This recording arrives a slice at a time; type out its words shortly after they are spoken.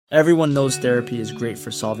Everyone knows therapy is great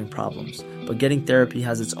for solving problems, but getting therapy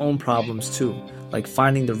has its own problems too, like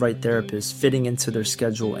finding the right therapist, fitting into their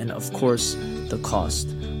schedule, and of course, the cost.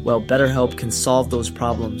 Well, BetterHelp can solve those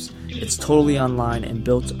problems. It's totally online and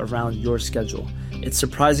built around your schedule. It's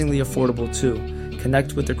surprisingly affordable too.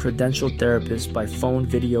 Connect with a credentialed therapist by phone,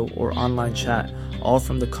 video, or online chat, all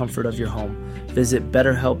from the comfort of your home. Visit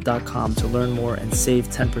BetterHelp.com to learn more and save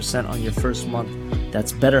 10% on your first month.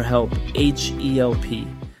 That's BetterHelp, H-E-L-P.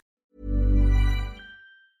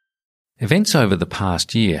 Events over the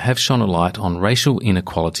past year have shone a light on racial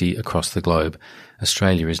inequality across the globe.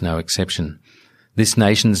 Australia is no exception. This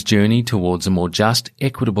nation's journey towards a more just,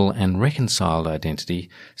 equitable and reconciled identity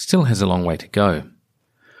still has a long way to go.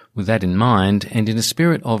 With that in mind, and in a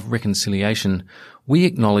spirit of reconciliation, we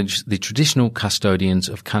acknowledge the traditional custodians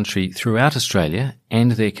of country throughout Australia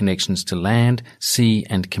and their connections to land, sea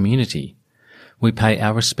and community. We pay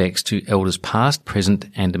our respects to elders past, present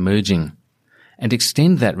and emerging, and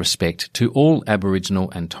extend that respect to all Aboriginal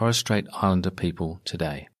and Torres Strait Islander people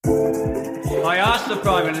today. I asked the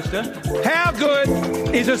Prime Minister, how good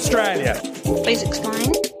is Australia? Please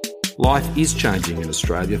explain. Life is changing in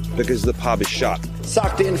Australia because the pub is shut.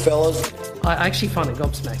 Sucked in, fellas. I actually find it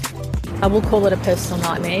gobsmacking. I will call it a personal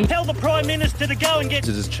nightmare. Tell the Prime Minister to go and get...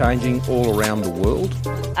 It is changing all around the world.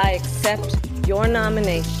 I accept your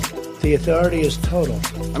nomination. The authority is total.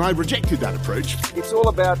 And I rejected that approach. It's all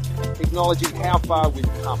about acknowledging how far we've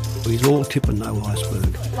come. He's all tip and no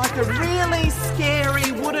iceberg. Like a really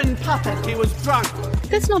scary wooden puppet. He was drunk.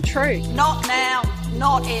 That's not true. Not now,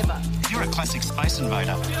 not ever. You're a classic space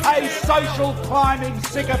invader. A social climbing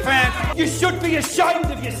sycophant. You should be ashamed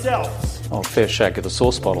of yourselves. Oh, fair shake of the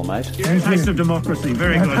sauce bottle, mate. Taste of democracy.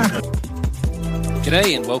 Very good.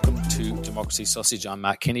 G'day and welcome to Democracy Sausage. I'm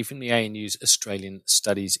Mark Kenny from the ANU's Australian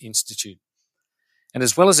Studies Institute. And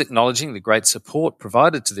as well as acknowledging the great support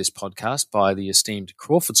provided to this podcast by the esteemed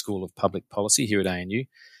Crawford School of Public Policy here at ANU,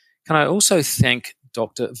 can I also thank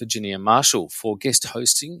Dr. Virginia Marshall for guest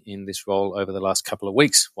hosting in this role over the last couple of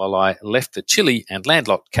weeks while I left the chilly and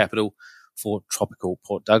landlocked capital for tropical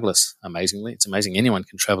Port Douglas. Amazingly, it's amazing anyone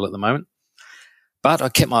can travel at the moment. But I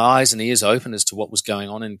kept my eyes and ears open as to what was going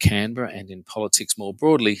on in Canberra and in politics more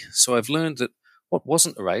broadly, so I've learned that what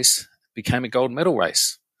wasn't a race became a gold medal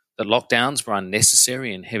race, that lockdowns were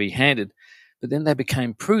unnecessary and heavy-handed, but then they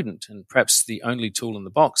became prudent and perhaps the only tool in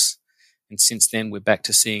the box. And since then, we're back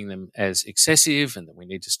to seeing them as excessive and that we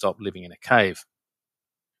need to stop living in a cave.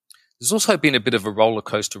 There's also been a bit of a roller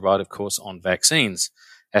coaster ride, of course, on vaccines.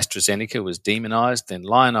 AstraZeneca was demonised, then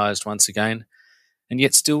lionised once again, and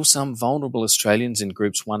yet still some vulnerable Australians in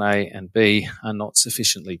groups 1A and B are not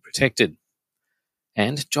sufficiently protected.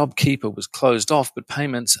 And JobKeeper was closed off, but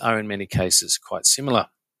payments are in many cases quite similar.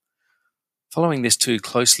 Following this too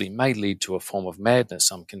closely may lead to a form of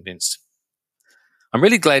madness, I'm convinced. I'm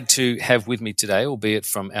really glad to have with me today, albeit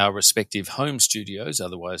from our respective home studios,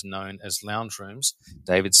 otherwise known as lounge rooms,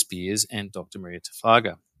 David Spears and Dr. Maria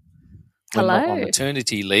Tafaga. Hello. When not on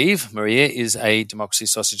maternity leave, Maria is a Democracy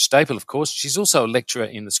Sausage staple, of course. She's also a lecturer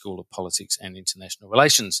in the School of Politics and International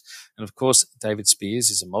Relations. And, of course, David Spears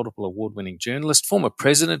is a multiple award-winning journalist, former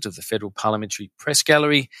president of the Federal Parliamentary Press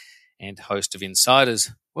Gallery and host of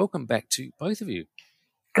Insiders. Welcome back to both of you.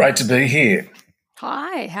 Great to be here.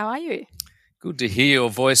 Hi, how are you? Good to hear your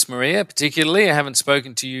voice, Maria, particularly. I haven't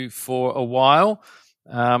spoken to you for a while.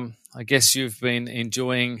 I guess you've been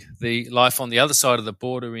enjoying the life on the other side of the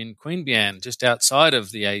border in Queanbeyan, just outside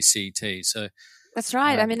of the ACT. So that's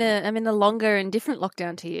right. I'm in a longer and different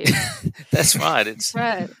lockdown to you. That's right. It's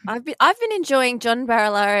right. I've been enjoying John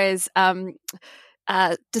Barilaro's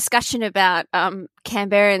discussion about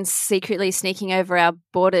Canberrans secretly sneaking over our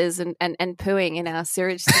borders and pooing in our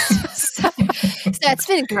sewage system. So it's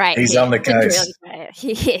been great. He's on the case. Really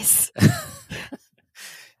great. Yes.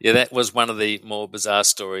 Yeah, that was one of the more bizarre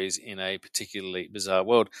stories in a particularly bizarre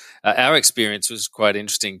world. Our experience was quite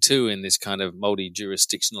interesting too in this kind of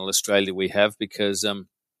multi-jurisdictional Australia we have, because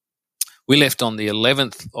we left on the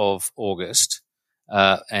 11th of August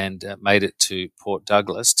and made it to Port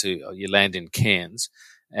Douglas. You land in Cairns,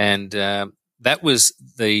 and that was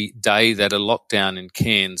the day that a lockdown in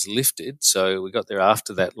Cairns lifted. So we got there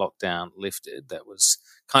after that lockdown lifted. That was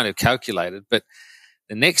kind of calculated. But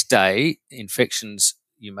the next day, infections,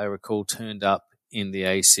 you may recall, turned up in the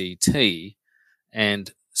ACT.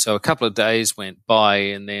 And so a couple of days went by,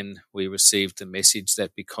 and then we received the message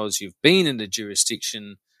that because you've been in a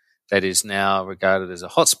jurisdiction that is now regarded as a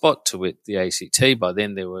hotspot, to wit the ACT, by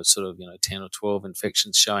then there were sort of 10 or 12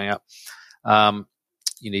 infections showing up,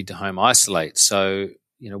 you need to home isolate. So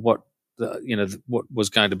what what was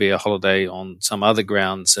going to be a holiday on some other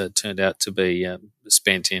grounds turned out to be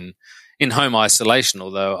spent in home isolation.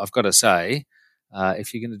 Although I've got to say,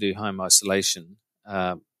 if you're going to do home isolation,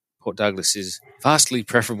 Port Douglas is vastly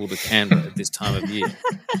preferable to Canberra at this time of year.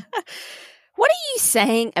 What are you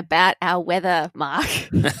saying about our weather, Mark?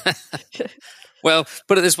 Well,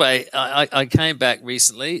 put it this way. I came back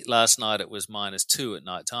recently. Last night it was -2 at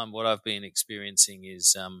night time. What I've been experiencing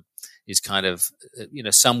is kind of,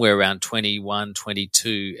 somewhere around 21,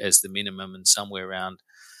 22 as the minimum, and somewhere around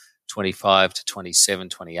 25 to 27,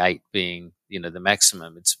 28 being, the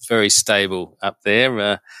maximum. It's very stable up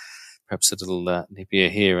there. Perhaps a little nippier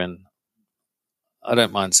here. And I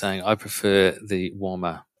don't mind saying I prefer the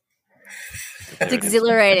warmer. It's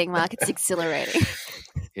exhilarating, Mark. It's exhilarating.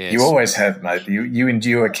 Yes. You always have, mate. You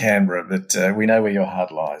endure Canberra, but we know where your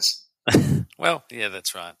heart lies. Well, yeah,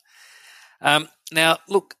 that's right. Now,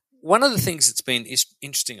 look, one of the things that's been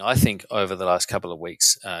interesting, I think, over the last couple of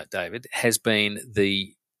weeks, David, has been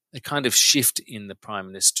the kind of shift in the Prime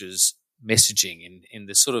Minister's messaging, in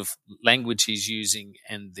the sort of language he's using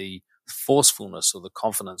and the forcefulness or the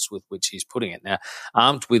confidence with which he's putting it. Now,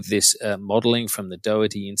 armed with this modelling from the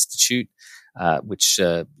Doherty Institute, which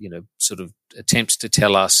sort of attempts to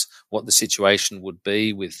tell us what the situation would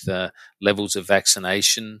be with levels of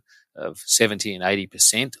vaccination of 70 and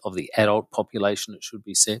 80% of the adult population, it should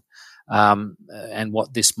be said, and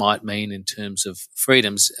what this might mean in terms of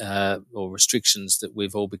freedoms or restrictions that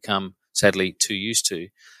we've all become sadly too used to.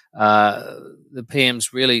 The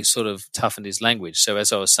PM's really sort of toughened his language. So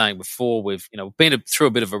as I was saying before, we've been through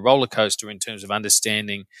a bit of a roller coaster in terms of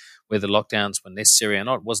understanding whether lockdowns were necessary or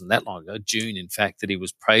not. It wasn't that long ago, June, in fact, that he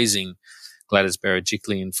was praising Gladys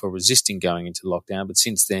Berejiklian for resisting going into lockdown. But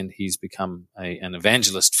since then, he's become an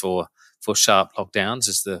evangelist for sharp lockdowns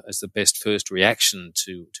as the best first reaction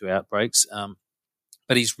to outbreaks.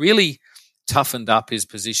 But he's really toughened up his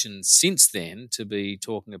position since then to be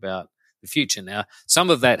talking about the future. Now, some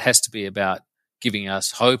of that has to be about giving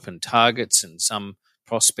us hope and targets and some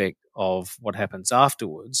prospect of what happens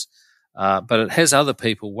afterwards. But it has other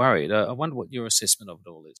people worried. I wonder what your assessment of it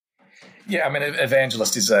all is. Yeah, I mean,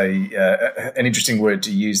 evangelist is an interesting word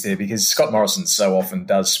to use there, because Scott Morrison so often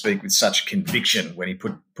does speak with such conviction when he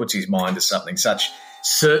puts his mind to something, such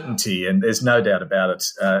certainty, and there's no doubt about it.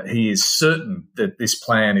 He is certain that this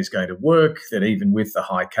plan is going to work, that even with the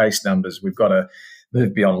high case numbers, we've got to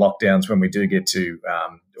move beyond lockdowns when we do get to,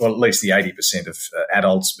 at least the 80% of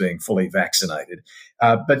adults being fully vaccinated.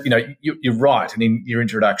 But, you're right. And in your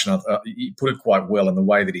introduction, you put it quite well in the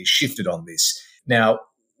way that he shifted on this. Now,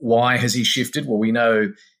 why has he shifted? Well, we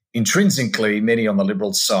know intrinsically many on the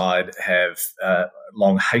Liberal side have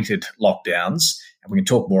long hated lockdowns. And we can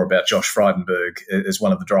talk more about Josh Frydenberg as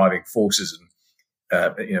one of the driving forces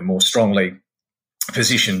and, more strongly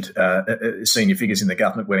positioned senior figures in the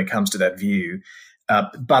government when it comes to that view.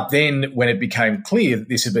 But then when it became clear that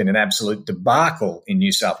this had been an absolute debacle in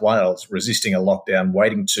New South Wales, resisting a lockdown,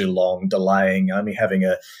 waiting too long, delaying, only having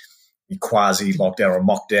a quasi-lockdown or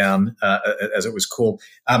mockdown, as it was called,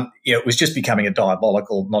 it was just becoming a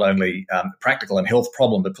diabolical, not only practical and health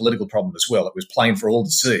problem, but political problem as well. It was plain for all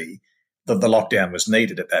to see that the lockdown was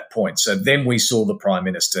needed at that point. So then we saw the Prime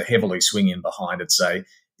Minister heavily swing in behind it, say,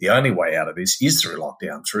 the only way out of this is through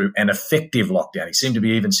lockdown, through an effective lockdown. He seemed to be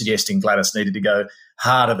even suggesting Gladys needed to go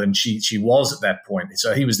harder than she was at that point.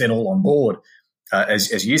 So he was then all on board,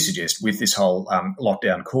 as you suggest, with this whole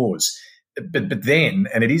lockdown cause. But then,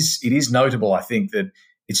 and it is notable, I think, that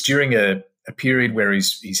it's during a period where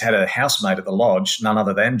he's had a housemate at the lodge, none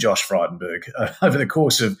other than Josh Frydenberg, over the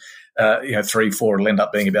course of 3, 4, it'll end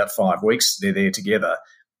up being about 5 weeks. They're there together.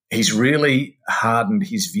 He's really hardened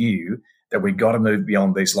his view that we've got to move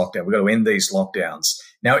beyond these lockdowns. We've got to end these lockdowns.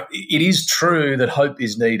 Now, it is true that hope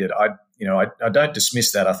is needed. I don't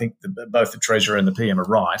dismiss that. I think both the Treasurer and the PM are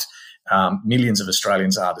right. Millions of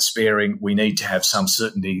Australians are despairing. We need to have some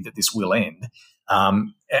certainty that this will end.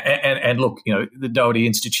 And look, the Doherty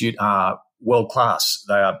Institute are world class.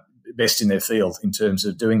 They are best in their field in terms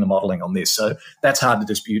of doing the modelling on this. So that's hard to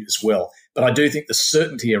dispute as well. But I do think the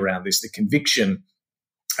certainty around this, the conviction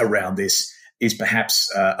around this, is perhaps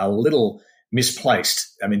a little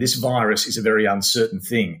misplaced. I mean, this virus is a very uncertain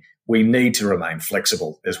thing. We need to remain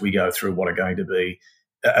flexible as we go through what are going to be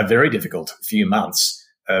a very difficult few months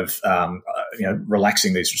of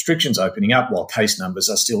relaxing these restrictions, opening up while case numbers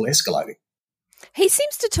are still escalating. He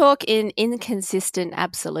seems to talk in inconsistent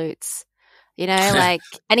absolutes. And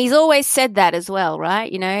he's always said that as well,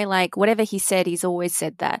 right? Whatever he said, he's always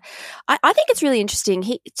said that. I think it's really interesting.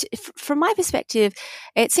 From my perspective,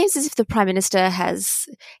 it seems as if the Prime Minister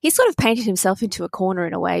he's sort of painted himself into a corner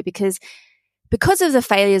in a way, because because of the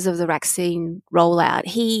failures of the vaccine rollout,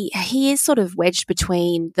 he is sort of wedged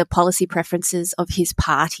between the policy preferences of his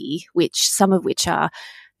party, some of which are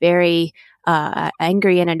very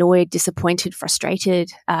angry and annoyed, disappointed, frustrated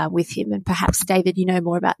with him. And perhaps, David, you know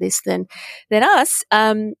more about this than us.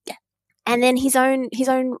 And then his own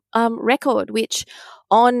record, which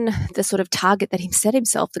on the sort of target that he set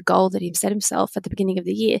himself, the goal that he set himself at the beginning of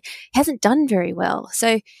the year, hasn't done very well.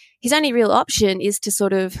 So his only real option is to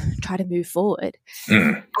sort of try to move forward.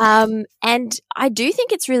 And I do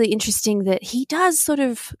think it's really interesting that he does sort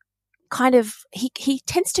of he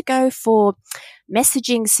tends to go for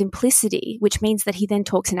messaging simplicity, which means that he then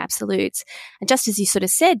talks in absolutes. And just as you sort of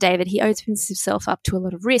said, David, he opens himself up to a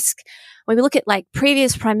lot of risk. When we look at like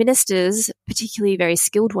previous prime ministers, particularly very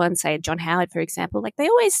skilled ones, say John Howard, for example, like they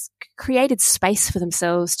always created space for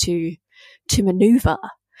themselves to maneuver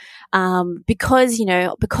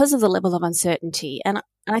because of the level of uncertainty. And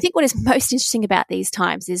I think what is most interesting about these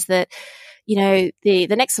times is that the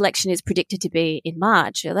next election is predicted to be in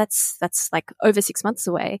March. That's like over 6 months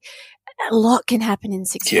away. A lot can happen in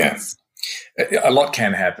 6 months. A lot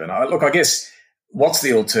can happen. Look, I guess what's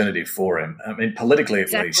the alternative for him? I mean, politically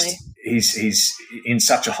at least, he's in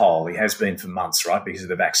such a hole. He has been for months, right, because of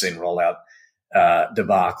the vaccine rollout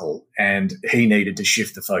debacle, and he needed to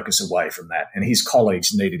shift the focus away from that, and his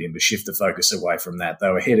colleagues needed him to shift the focus away from that. They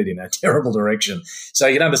were headed in a terrible direction. So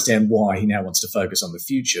you can understand why he now wants to focus on the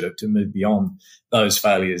future, to move beyond those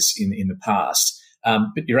failures in the past.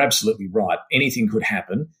 But you're absolutely right. Anything could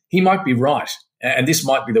happen. He might be right, and this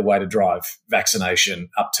might be the way to drive vaccination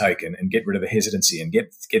uptake and get rid of the hesitancy and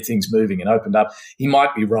get things moving and opened up. He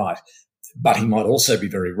might be right, but he might also be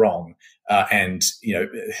very wrong, and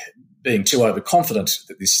being too overconfident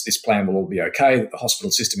that this plan will all be okay, that the hospital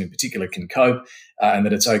system in particular can cope, and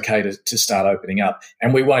that it's okay to start opening up.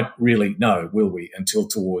 And we won't really know, will we, until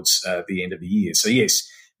towards the end of the year. So, yes,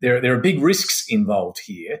 there are big risks involved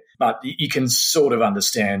here, but you can sort of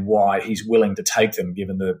understand why he's willing to take them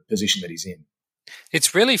given the position that he's in.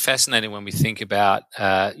 It's really fascinating when we think about,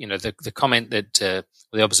 the comment that,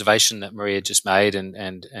 the observation that Maria just made and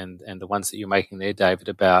the ones that you're making there, David,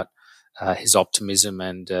 about his optimism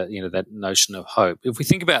and, that notion of hope. If we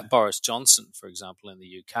think about Boris Johnson, for example, in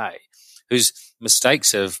the UK, whose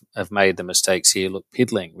mistakes have made the mistakes here look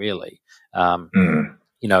piddling, really, in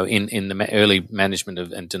the early management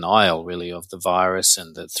of and denial, really, of the virus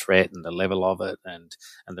and the threat and the level of it and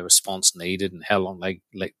the response needed and how long they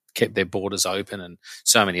kept their borders open and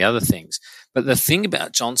so many other things. But the thing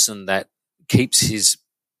about Johnson that keeps his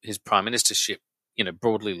prime ministership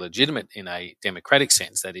broadly legitimate in a democratic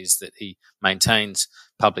sense, that is, that he maintains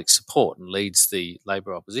public support and leads the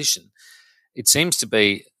Labor opposition. It seems to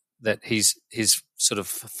be that his sort of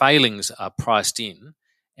failings are priced in,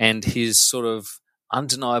 and his sort of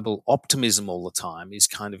undeniable optimism all the time is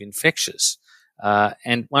kind of infectious.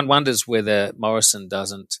 And one wonders whether Morrison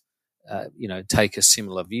doesn't, take a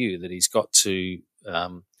similar view, that he's got to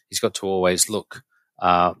always look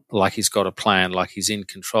like he's got a plan, like he's in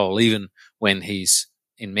control, even when he's,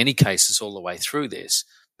 in many cases all the way through this,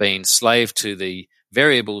 been slave to the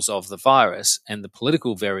variables of the virus and the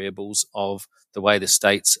political variables of the way the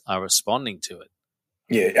states are responding to it.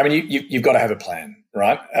 Yeah, I mean, you've got to have a plan,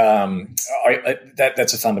 right?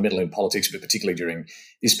 That's a fundamental in politics, but particularly during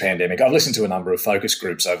this pandemic. I've listened to a number of focus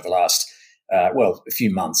groups over the last a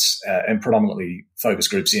few months, and predominantly focus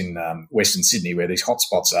groups in Western Sydney, where these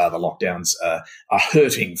hotspots are. The lockdowns are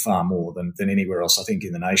hurting far more than anywhere else, I think,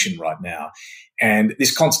 in the nation right now. And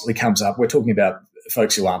this constantly comes up. We're talking about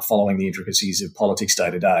folks who aren't following the intricacies of politics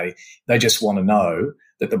day to day. They just want to know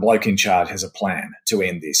that the bloke in charge has a plan to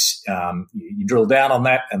end this. You drill down on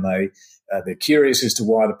that, and they're curious as to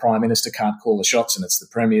why the Prime Minister can't call the shots, and it's the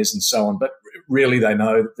premiers and so on. But really, they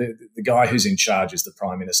know the guy who's in charge is the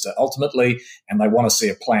Prime Minister ultimately, and they want to see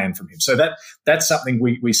a plan from him. So that's something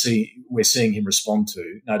we're seeing him respond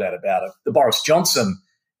to, no doubt about it. The Boris Johnson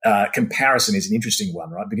comparison is an interesting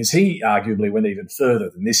one, right? Because he arguably went even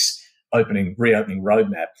further than this reopening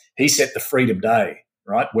roadmap. He set the Freedom Day,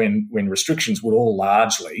 right, when restrictions would all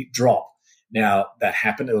largely drop. Now, that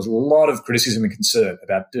happened. There was a lot of criticism and concern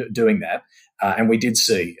about doing that, and we did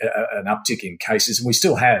see an uptick in cases, and we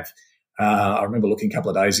still have. I remember looking a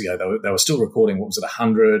couple of days ago, they were still recording,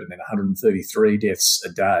 100 and then 133 deaths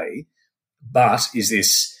a day. But is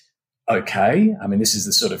this okay? I mean, this is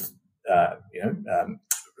the sort of,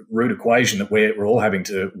 root equation that we're all having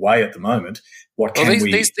to weigh at the moment.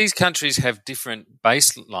 These countries have different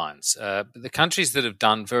baselines. The countries that have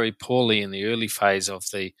done very poorly in the early phase of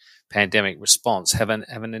the pandemic response have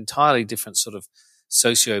an entirely different sort of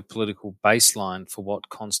socio-political baseline for what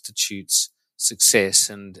constitutes success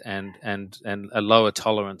and a lower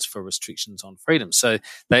tolerance for restrictions on freedom. So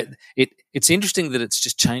it's interesting that it's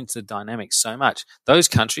just changed the dynamics so much. Those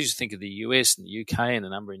countries, think of the US and the UK and a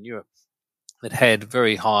number in Europe, that had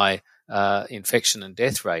very high infection and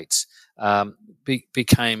death rates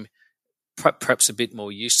became perhaps a bit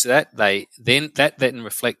more used to that. That then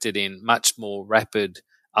reflected in much more rapid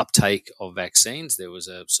uptake of vaccines. There was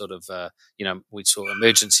a sort of, we saw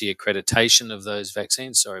emergency accreditation of those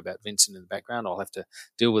vaccines. Sorry about Vincent in the background. I'll have to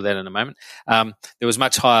deal with that in a moment. There was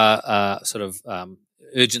much higher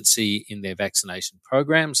urgency in their vaccination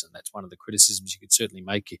programs, and that's one of the criticisms you could certainly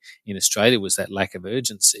make in Australia, was that lack of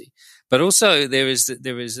urgency. But also there is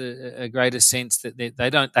a greater sense that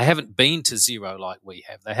they haven't been to zero like we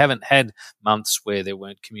have. They haven't had months where there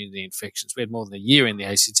weren't community infections. We had more than a year in the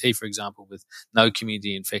ACT, for example, with no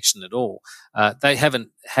community infection at all. They haven't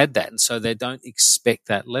had that, and so they don't expect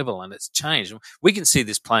that level, and it's changed. We can see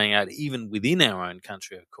this playing out even within our own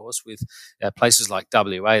country, of course, with places like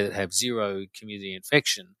WA that have zero community infection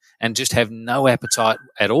and just have no appetite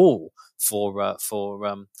at all for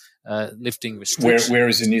lifting restrictions.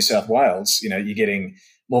 Whereas in New South Wales, you're getting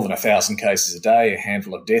more than 1,000 cases a day, a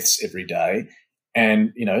handful of deaths every day,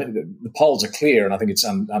 and the polls are clear, and I think it's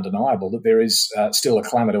undeniable that there is still a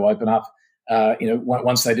clamour to open up.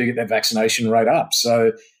 Once they do get that vaccination rate up,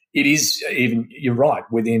 so it is even. You're right,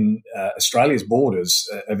 within Australia's borders,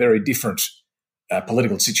 a very different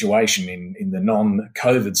political situation in the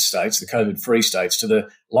non-COVID states, the COVID-free states, to the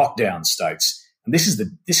lockdown states, and this is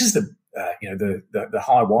the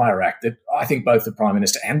high wire act that I think both the Prime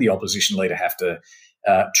Minister and the opposition leader have to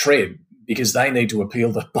tread, because they need to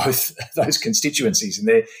appeal to both those constituencies, and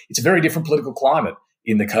it's a very different political climate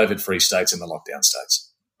in the COVID-free states and the lockdown states.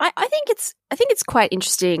 I think it's quite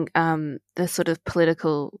interesting, the sort of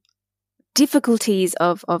political difficulties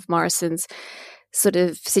of Morrison's sort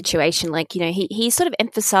of situation. Like, he sort of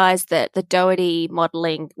emphasized that the Doherty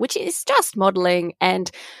modeling, which is just modeling,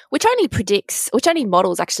 and which only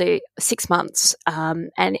models actually 6 months.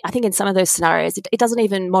 And I think in some of those scenarios, it doesn't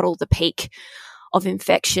even model the peak of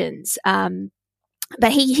infections.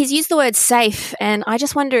 But he's used the word safe, and I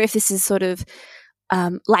just wonder if this is sort of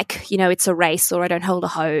it's a race, or I don't hold a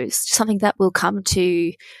hose, something that will come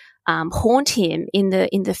to haunt him in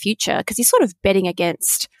the future, because he's sort of betting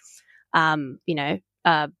against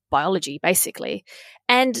biology, basically.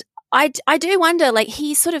 And I do wonder,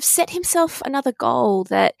 he sort of set himself another goal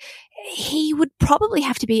that he would probably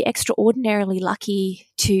have to be extraordinarily lucky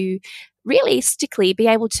to realistically be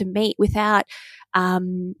able to meet without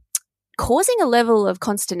causing a level of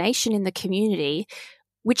consternation in the community,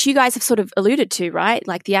 which you guys have sort of alluded to, right?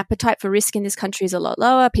 Like, the appetite for risk in this country is a lot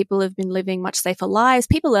lower. People have been living much safer lives.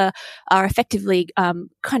 People are effectively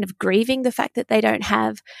kind of grieving the fact that they don't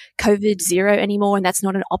have COVID-0 anymore, and that's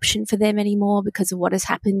not an option for them anymore because of what has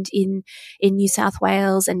happened in New South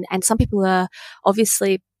Wales. And some people are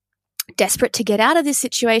obviously desperate to get out of this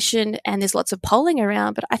situation, and there's lots of polling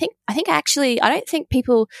around. But I don't think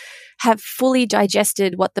people have fully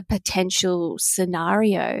digested what the potential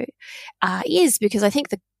scenario is, because I think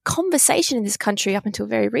the conversation in this country up until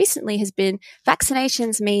very recently has been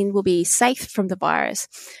vaccinations mean we'll be safe from the virus.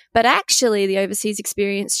 But actually, the overseas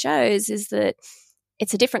experience shows is that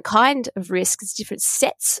it's a different kind of risk. It's different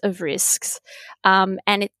sets of risks, and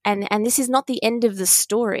this is not the end of the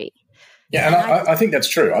story. Yeah, and I think that's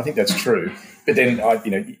true. But then,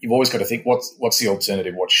 you've always got to think, what's the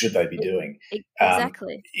alternative? What should they be doing?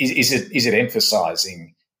 Exactly. Is it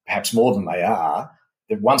emphasising, perhaps more than they are,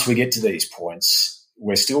 that once we get to these points,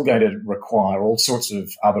 we're still going to require all sorts of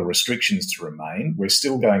other restrictions to remain. We're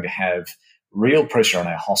still going to have real pressure on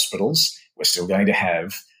our hospitals. We're still going to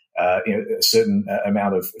have a certain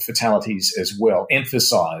amount of fatalities as well.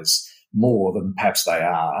 Emphasise more than perhaps they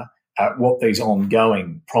are what these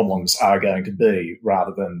ongoing problems are going to be,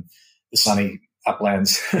 rather than the sunny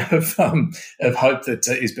uplands of hope that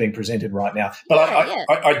is being presented right now. But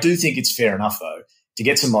I do think it's fair enough, though, to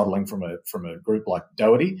get some modelling from a group like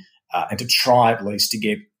Doherty, and to try at least to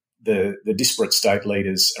get the disparate state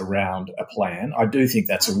leaders around a plan. I do think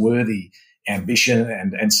that's a worthy ambition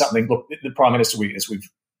and something. Look, the Prime Minister, as we've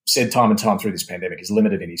said time and time through this pandemic, is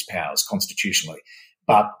limited in his powers constitutionally.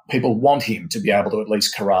 But people want him to be able to at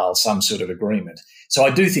least corral some sort of agreement. So I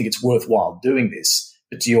do think it's worthwhile doing this.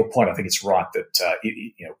 But to your point, I think it's right that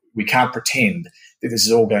we can't pretend that this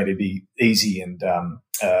is all going to be easy and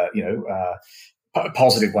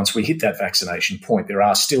positive once we hit that vaccination point. There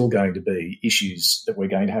are still going to be issues that we're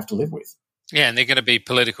going to have to live with. Yeah, and there are going to be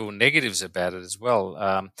political negatives about it as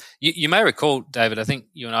well. You may recall, David, I think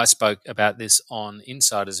you and I spoke about this on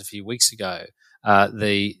Insiders a few weeks ago,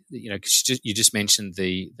 Cause you just mentioned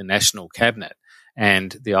the national cabinet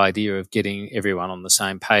and the idea of getting everyone on the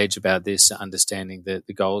same page about this, understanding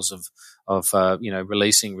the goals of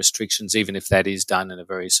releasing restrictions, even if that is done in a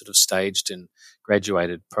very sort of staged and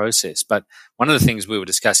graduated process. But one of the things we were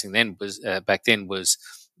discussing then was back then was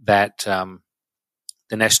that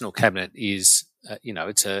the national cabinet is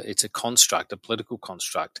it's a construct, a political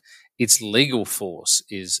construct. Its legal force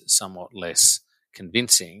is somewhat less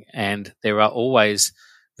convincing, and there are always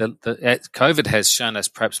COVID has shown us,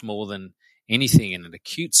 perhaps more than anything in an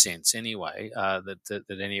acute sense anyway, that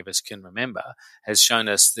any of us can remember, has shown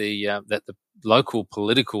us that the local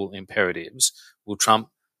political imperatives will trump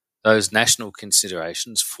those national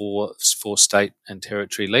considerations for state and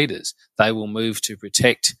territory leaders. They will move to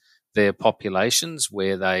protect their populations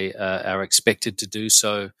where they are expected to do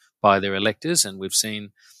so by their electors, and we've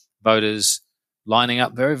seen voters lining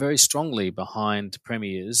up very, very strongly behind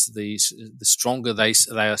premiers. The stronger they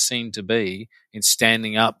are seen to be in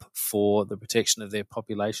standing up for the protection of their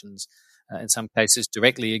populations, in some cases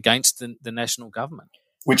directly against the national government.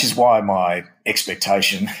 Which is why my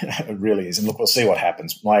expectation really is, and look, we'll see what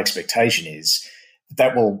happens. My expectation is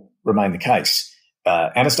that will remain the case.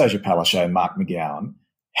 Anastasia Palaszczuk and Mark McGowan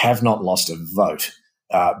have not lost a vote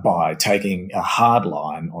by taking a hard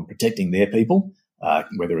line on protecting their people,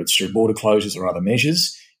 whether it's through border closures or other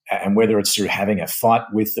measures, and whether it's through having a fight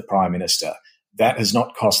with the Prime Minister. That has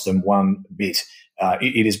not cost them one bit.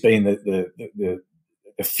 It has been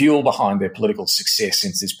the fuel behind their political success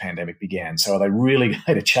since this pandemic began. So are they really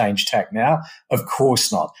going to change tack now? Of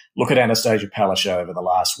course not. Look at Anastasia Palaszczuk over the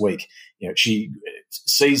last week. She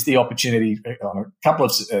seized the opportunity on a couple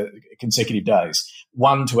of consecutive days.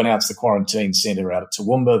 One, to announce the quarantine centre out at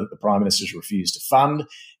Toowoomba that the Prime Minister's refused to fund.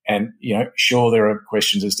 And, sure, there are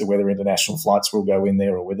questions as to whether international flights will go in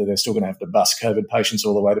there or whether they're still going to have to bus COVID patients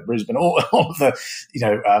all the way to Brisbane, all of the,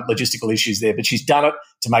 logistical issues there. But she's done it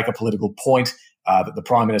to make a political point that the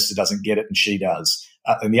Prime Minister doesn't get it and she does.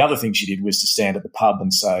 And the other thing she did was to stand at the pub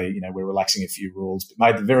and say, we're relaxing a few rules, but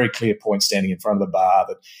made the very clear point standing in front of the bar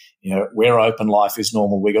that, we're open, life is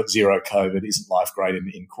normal, we got zero COVID, isn't life great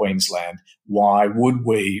in Queensland? Why would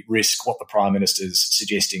we risk what the Prime Minister's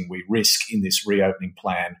suggesting we risk in this reopening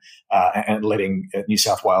plan and letting New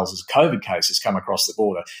South Wales' COVID cases come across the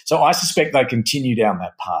border? So I suspect they continue down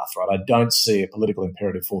that path, right? I don't see a political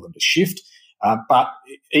imperative for them to shift, but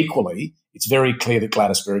equally, it's very clear that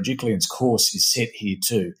Gladys Berejiklian's course is set here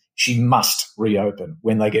too. She must reopen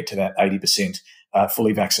when they get to that 80%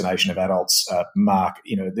 fully vaccination of adults mark.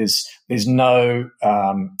 There's no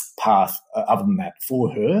path other than that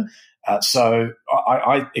for her. So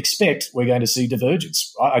I expect we're going to see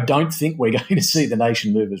divergence. I don't think we're going to see the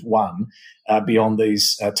nation move as one beyond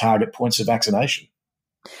these target points of vaccination.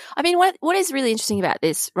 I mean, what is really interesting about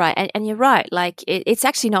this, right? And you're right. Like, it's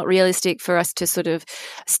actually not realistic for us to sort of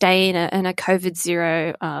stay in a COVID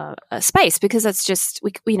zero space, because that's just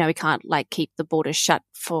we can't like keep the borders shut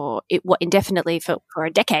for indefinitely for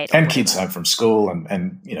a decade. And kids home from school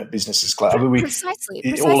and businesses closed.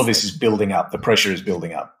 Precisely. All of this is building up. The pressure is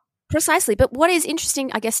building up. Precisely. But what is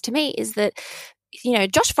interesting, I guess, to me is that,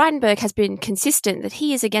 Josh Frydenberg has been consistent that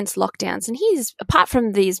he is against lockdowns, and he is, apart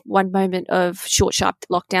from these one moment of short, sharp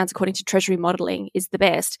lockdowns, according to Treasury modelling, is the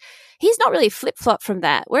best. He's not really flip-flop from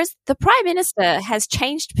that. Whereas the Prime Minister has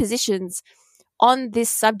changed positions on this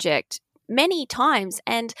subject many times,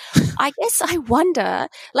 and I guess I wonder,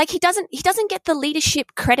 like, he doesn't get the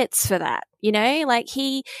leadership credits for that, like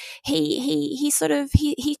he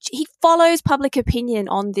follows public opinion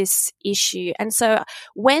on this issue. And so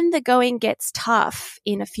when the going gets tough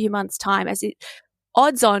in a few months' time, as it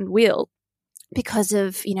odds on will, because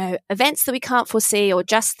of, events that we can't foresee, or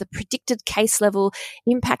just the predicted case level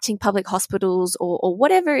impacting public hospitals, or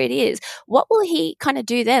whatever it is, what will he kind of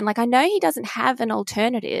do then? Like, I know he doesn't have an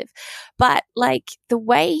alternative, but like the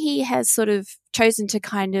way he has sort of chosen to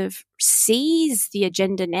kind of seize the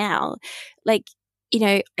agenda now, like,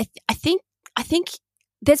 I think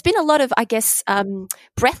there's been a lot of, I guess,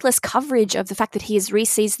 breathless coverage of the fact that he has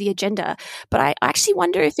re-seized the agenda. But I actually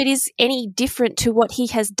wonder if it is any different to what he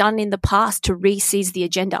has done in the past to re-seize the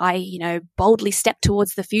agenda. Boldly step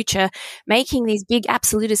towards the future, making these big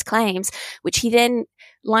absolutist claims, which he then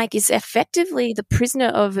is effectively the prisoner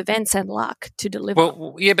of events and luck to deliver.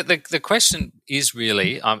 Well, yeah, but the question is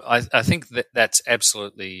really, I think that's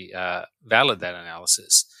absolutely valid, that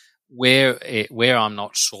analysis. Where I'm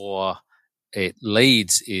not sure it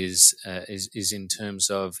leads is in terms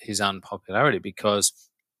of his unpopularity, because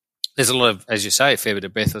there's a lot of, as you say, a fair bit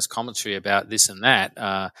of breathless commentary about this and that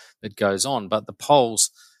that goes on. But the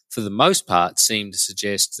polls for the most part, seem to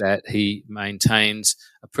suggest that he maintains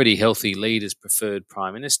a pretty healthy lead as preferred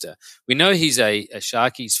Prime Minister. We know he's a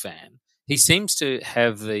Sharkies fan. He seems to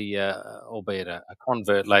have the, albeit a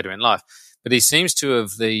convert later in life, but he seems to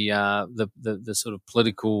have the sort of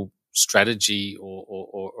political strategy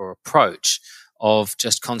or approach of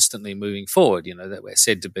just constantly moving forward, that we're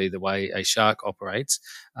said to be the way a shark operates.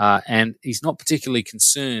 And he's not particularly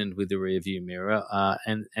concerned with the rearview mirror.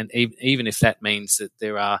 And even if that means that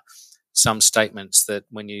there are some statements that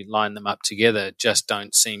when you line them up together just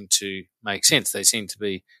don't seem to make sense. They seem to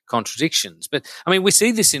be contradictions. But, we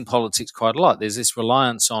see this in politics quite a lot. There's this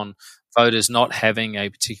reliance on voters not having a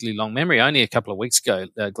particularly long memory. Only a couple of weeks ago,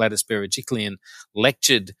 Gladys Berejiklian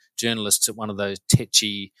lectured journalists at one of those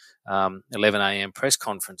tetchy 11 a.m. press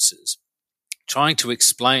conferences, trying to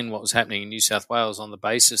explain what was happening in New South Wales on the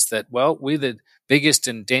basis that, well, we're the biggest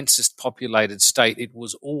and densest populated state. It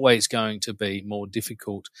was always going to be more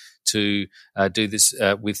difficult to do this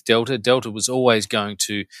with Delta. Delta was always going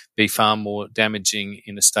to be far more damaging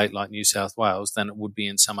in a state like New South Wales than it would be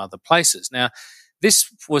in some other places. Now,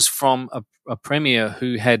 this was from a premier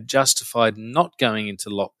who had justified not going into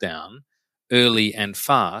lockdown early and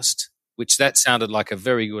fast, which that sounded like a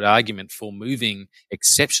very good argument for moving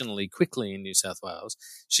exceptionally quickly in New South Wales.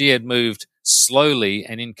 She had moved slowly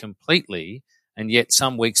and incompletely, and yet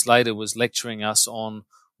some weeks later was lecturing us on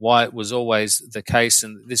why it was always the case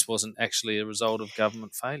and this wasn't actually a result of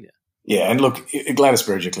government failure. Yeah, and look, Gladys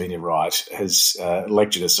Berejiklian, you're right, has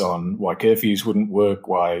lectured us on why curfews wouldn't work,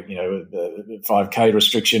 why the 5K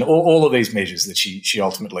restriction, all of these measures that she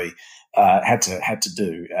ultimately had to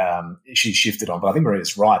do. She shifted on, but I think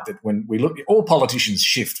Maria's right that when we look, all politicians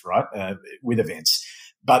shift, right, with events.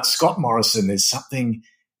 But Scott Morrison, there's something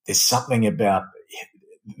about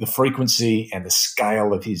the frequency and the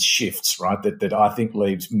scale of his shifts, right, that I think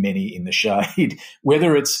leaves many in the shade.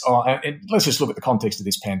 Whether it's and let's just look at the context of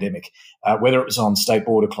this pandemic. Whether it was on state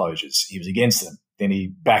border closures, he was against them, then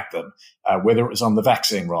he backed them. Whether it was on the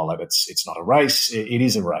vaccine rollout, it's not a race, it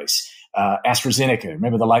is a race. AstraZeneca,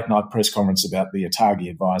 remember the late night press conference about the Atagi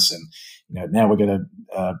advice, and now we're going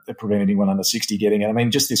to prevent anyone under 60 getting it.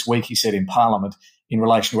 Just this week he said in Parliament in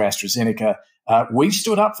relation to AstraZeneca, we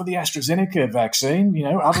stood up for the AstraZeneca vaccine.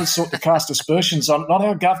 Others sought to cast aspersions on not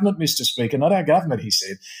our government, Mr. Speaker, not our government, he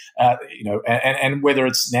said. And whether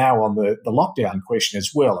it's now on the lockdown question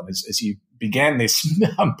as well. And as you began this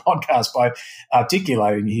podcast by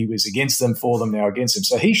articulating, he was against them, for them, now against them.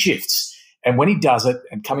 So he shifts. And when he does it,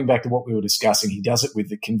 and coming back to what we were discussing, he does it with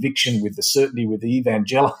the conviction, with the certainty, with the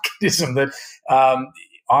evangelicalism that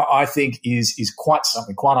I think is quite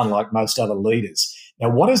something, quite unlike most other leaders. Now,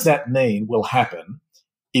 what does that mean will happen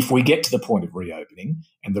if we get to the point of reopening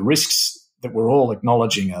and the risks that we're all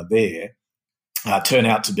acknowledging are there turn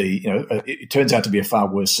out to be, it turns out to be a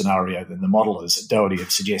far worse scenario than the modelers at Doherty have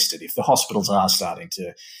suggested. If the hospitals are starting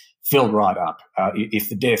to fill right up, if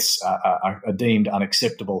the deaths are deemed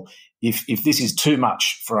unacceptable, if this is too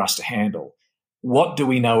much for us to handle, what do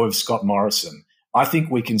we know of Scott Morrison? I think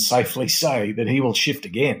we can safely say that he will shift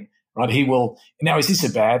again, right? He will. Now, is this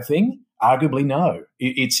a bad thing? Arguably, no.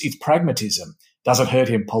 It's pragmatism. Does it hurt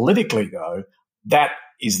him politically, though? That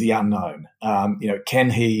is the unknown. Can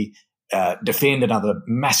he defend another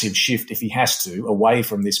massive shift if he has to away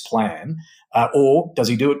from this plan? Or does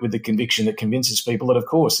he do it with the conviction that convinces people that, of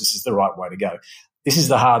course, this is the right way to go? This is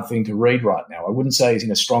the hard thing to read right now. I wouldn't say he's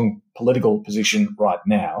in a strong political position right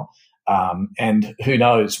now. And who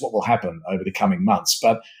knows what will happen over the coming months.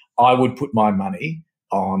 But I would put my money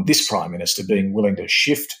on this Prime Minister being willing to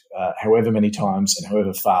shift however many times and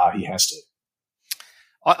however far he has to.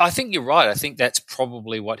 I think you're right. I think that's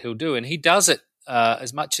probably what he'll do. And he does it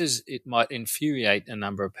as much as it might infuriate a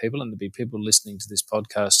number of people, and there'll be people listening to this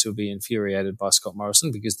podcast who'll be infuriated by Scott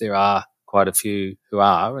Morrison, because there are quite a few who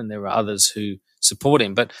are, and there are others who support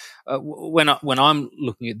him. But when I'm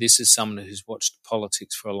looking at this as someone who's watched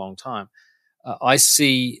politics for a long time, I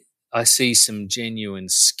see some genuine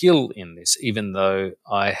skill in this, even though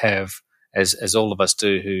I have, as all of us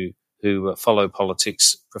do who follow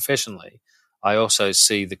politics professionally, I also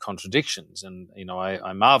see the contradictions. And,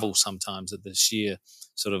 I marvel sometimes at the sheer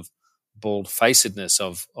sort of bald-facedness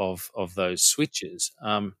of those switches.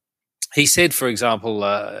 He said, for example,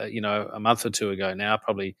 a month or two ago now,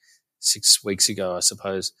 probably 6 weeks ago, I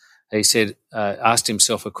suppose, he said, asked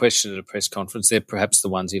himself a question at a press conference. They're perhaps the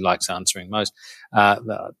ones he likes answering most.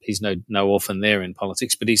 He's no orphan there in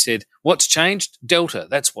politics, but he said, what's changed? Delta,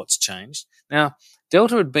 that's what's changed. Now,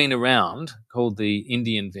 Delta had been around, called the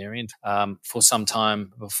Indian variant, for some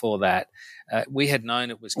time before that. We had known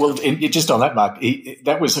it was... Well, just on that, Mark,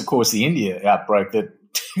 that was, of course, the India outbreak that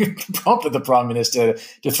prompted the Prime Minister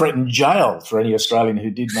to threaten jail for any Australian who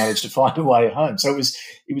did manage to find a way home. So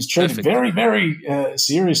it was treated very, very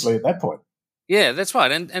seriously at that point. Yeah, that's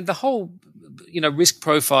right. And the whole, risk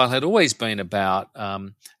profile had always been about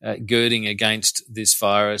girding against this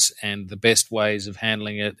virus and the best ways of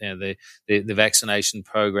handling it, the vaccination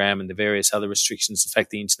program and the various other restrictions, the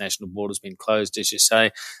fact the international border's been closed, as you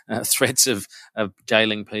say, threats of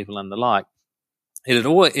jailing people and the like. It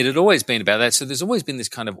had always been about that. So there's always been this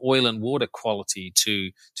kind of oil and water quality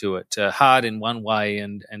to it, hard in one way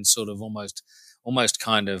and sort of almost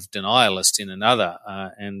kind of denialist in another.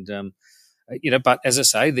 But as I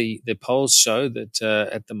say, the polls show that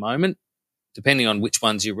at the moment, depending on which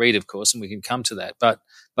ones you read, of course, and we can come to that, but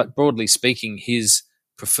broadly speaking, his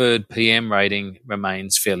preferred PM rating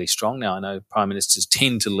remains fairly strong. Now, I know prime ministers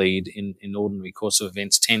tend to lead in ordinary course of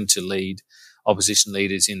events, tend to lead opposition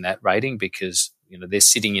leaders in that rating because, they're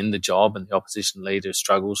sitting in the job and the opposition leader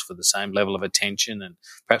struggles for the same level of attention, and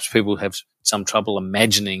perhaps people have some trouble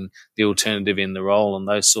imagining the alternative in the role and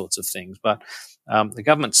those sorts of things. But the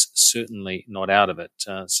government's certainly not out of it.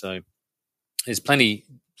 So there's plenty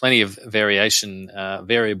of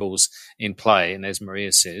variables in play. And as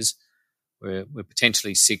Maria says, we're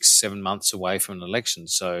potentially 6-7 months away from an election.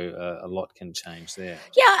 So a lot can change there.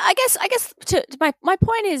 Yeah, I guess my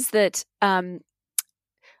point is that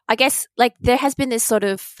I guess like there has been this sort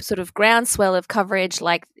of groundswell of coverage,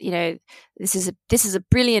 like, this is a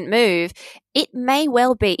brilliant move. It may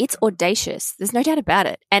well be. It's audacious. There's no doubt about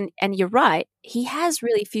it. And you're right. He has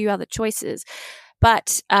really few other choices.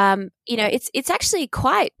 But it's actually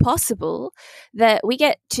quite possible that we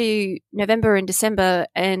get to November and December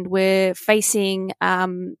and we're facing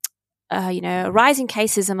rising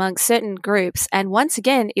cases among certain groups, and once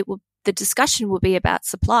again the discussion will be about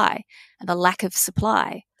supply and the lack of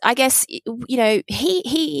supply. I guess, he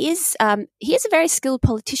is a very skilled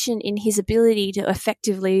politician in his ability to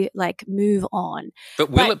effectively move on. But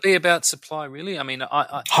will it be about supply really? I mean,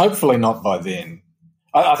 I hopefully not by then.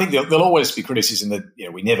 I think there'll always be criticism that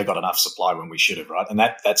we never got enough supply when we should have, right? And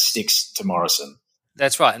that sticks to Morrison.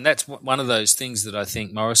 That's right, and that's one of those things that I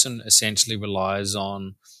think Morrison essentially relies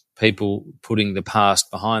on people putting the past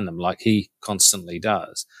behind them, like he constantly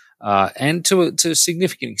does. And to a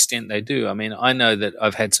significant extent they do. I mean, I know that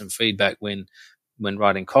I've had some feedback when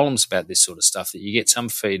writing columns about this sort of stuff, that you get some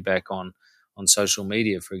feedback on social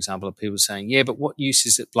media, for example, of people saying, yeah, but what use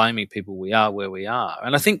is it blaming people? We are where we are.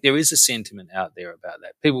 And I think there is a sentiment out there about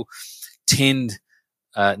that. People tend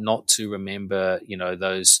not to remember,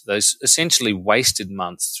 those essentially wasted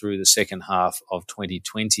months through the second half of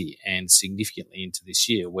 2020 and significantly into this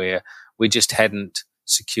year, where we just hadn't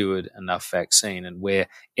secured enough vaccine and where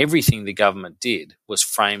everything the government did was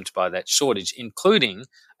framed by that shortage, including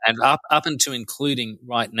and up into including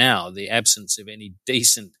right now the absence of any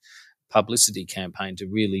decent publicity campaign to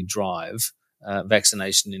really drive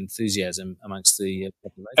vaccination enthusiasm amongst the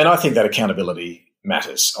population. And I think that accountability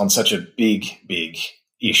matters on such a big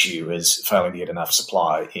issue as failing to get enough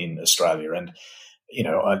supply in Australia. And,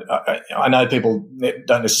 I know people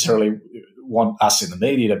don't necessarily want us in the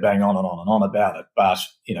media to bang on and on and on about it, but,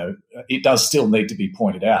 it does still need to be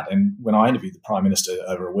pointed out. And when I interviewed the Prime Minister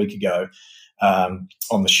over a week ago on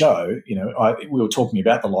the show, we were talking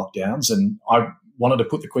about the lockdowns, and I wanted to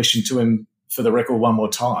put the question to him for the record one more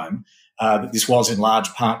time, that this was in large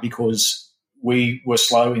part because we were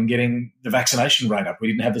slow in getting the vaccination rate up. We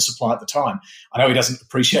didn't have the supply at the time. I know he doesn't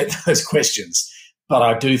appreciate those questions, but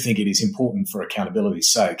I do think it is important for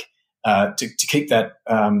accountability's sake to keep that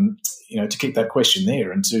to keep that question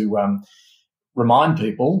there and to remind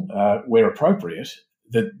people where appropriate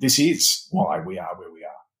that this is why we are where we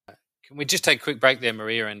are. Can we just take a quick break there,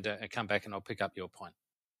 Maria, and come back and I'll pick up your point.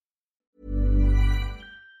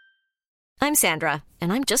 I'm Sandra,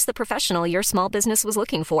 and I'm just the professional your small business was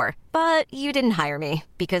looking for. But you didn't hire me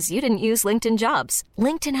because you didn't use LinkedIn Jobs.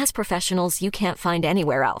 LinkedIn has professionals you can't find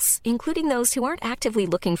anywhere else, including those who aren't actively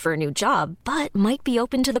looking for a new job, but might be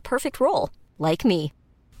open to the perfect role, like me.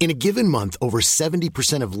 In a given month, over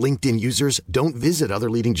 70% of LinkedIn users don't visit other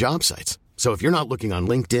leading job sites. So if you're not looking on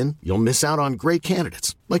LinkedIn, you'll miss out on great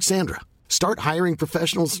candidates like Sandra. Start hiring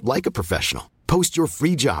professionals like a professional. Post your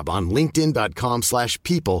free job on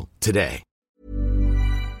linkedin.com/people today.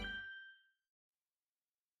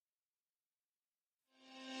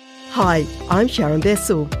 Hi, I'm Sharon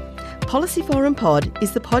Bessel. Policy Forum Pod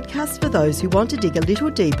is the podcast for those who want to dig a little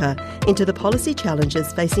deeper into the policy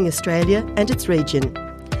challenges facing Australia and its region.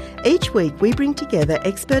 Each week we bring together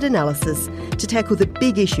expert analysis to tackle the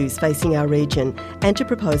big issues facing our region and to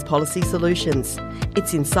propose policy solutions.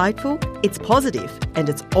 It's insightful, it's positive, and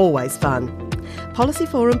it's always fun. Policy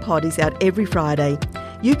Forum Pod is out every Friday.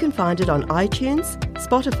 You can find it on iTunes,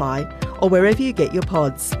 Spotify, or wherever you get your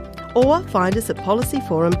pods. Or find us at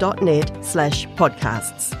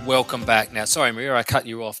policyforum.net/podcasts. Welcome back. Now, sorry, Maria, I cut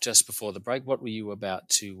you off just before the break. What were you about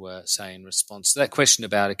to say in response to that question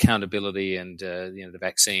about accountability and the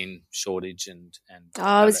vaccine shortage and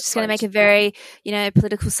I was just going to make a very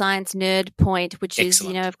political science nerd point, which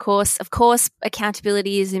Excellent. is of course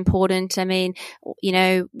accountability is important. I mean,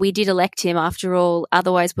 we did elect him after all.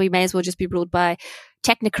 Otherwise, we may as well just be ruled by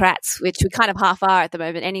technocrats, which we kind of half are at the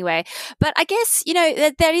moment anyway. But I guess,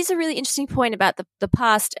 that is a really interesting point about the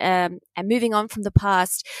past and moving on from the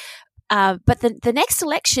past. But the next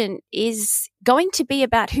election is going to be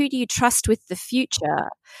about who do you trust with the future.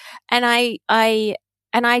 And I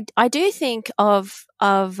do think of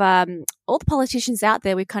all the politicians out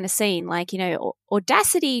there we've kind of seen,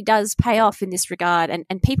 audacity does pay off in this regard and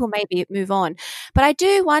people maybe move on. But I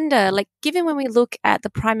do wonder, given when we look at the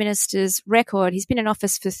Prime Minister's record, he's been in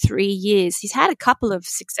office for 3 years. He's had a couple of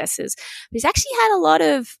successes, but he's actually had a lot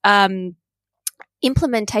of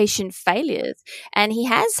implementation failures, and he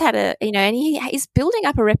has had and he is building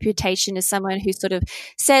up a reputation as someone who sort of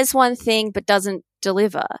says one thing but doesn't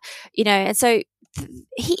deliver, and so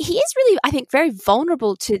he is really, I think, very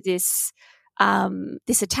vulnerable to this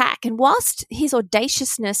attack. And whilst his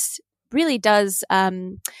audaciousness really does,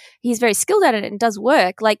 he's very skilled at it and does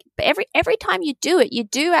work. But every time you do it, you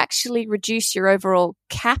do actually reduce your overall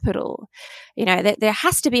capital. There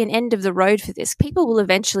has to be an end of the road for this. People will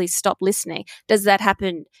eventually stop listening. Does that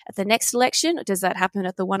happen at the next election, or does that happen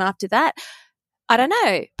at the one after that? I don't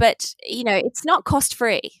know, but it's not cost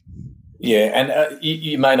free. Yeah, and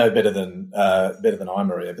you may know better than I,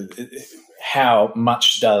 Maria, but how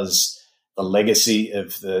much does the legacy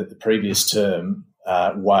of the previous term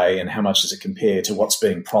weigh, and how much does it compare to what's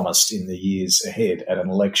being promised in the years ahead at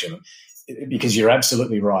an election? Because you're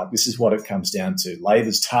absolutely right. This is what it comes down to.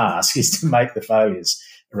 Labor's task is to make the failures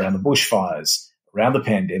around the bushfires, around the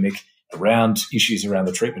pandemic, around issues around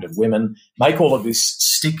the treatment of women, make all of this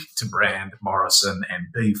stick to brand Morrison and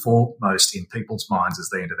be foremost in people's minds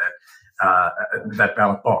as they enter that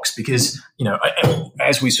ballot box. Because,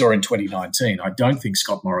 as we saw in 2019, I don't think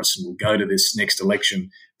Scott Morrison will go to this next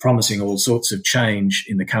election promising all sorts of change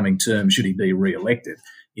in the coming term should he be re-elected.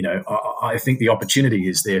 I think the opportunity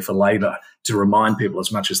is there for Labor to remind people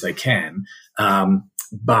as much as they can.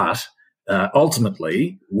 But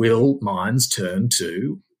ultimately, will minds turn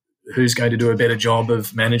to who's going to do a better job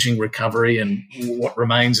of managing recovery and what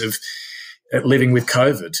remains of living with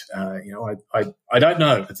COVID? I don't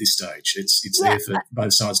know at this stage. It's there for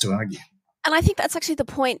both sides to argue. And I think that's actually the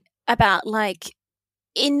point about,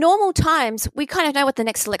 in normal times, we kind of know what the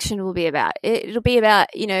next election will be about. It'll be about,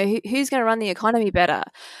 who's going to run the economy better.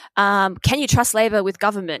 Can you trust Labor with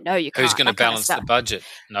government? No, you can't. Who's going to balance the budget?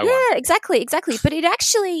 No one. Yeah, exactly. But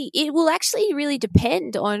it will actually really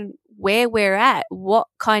depend on where we're at, what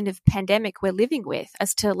kind of pandemic we're living with,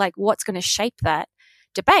 as to what's going to shape that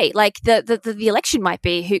debate. The election might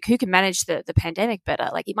be who can manage the pandemic better.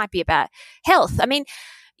 It might be about health. I mean,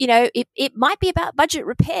 it might be about budget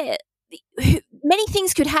repair. Many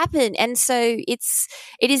things could happen, and so it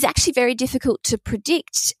is actually very difficult to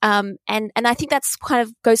predict. And I think that's kind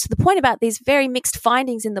of goes to the point about these very mixed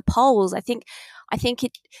findings in the polls. I think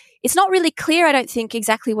it's not really clear, I don't think,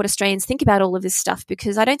 exactly what Australians think about all of this stuff,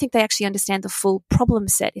 because I don't think they actually understand the full problem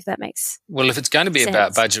set, if that makes Well, if it's going to be sense.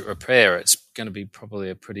 About budget repair, it's going to be probably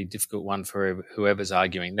a pretty difficult one for whoever's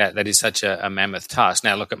arguing that. That is such a mammoth task.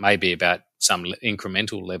 Now, look, it may be about some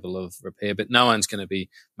incremental level of repair, but no one's going to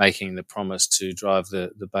be making the promise to drive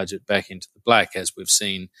the budget back into the black, as we've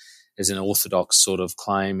seen as an orthodox sort of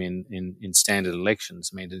claim in standard elections.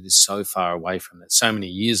 I mean, it is so far away from that, so many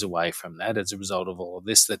years away from that as a result of all of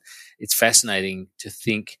this, that it's fascinating to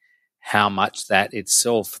think how much that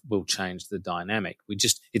itself will change the dynamic.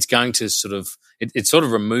 It's going to it sort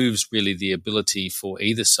of removes really the ability for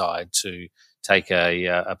either side to take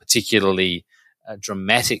a particularly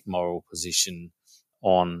dramatic moral position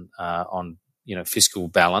on fiscal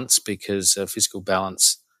balance, because fiscal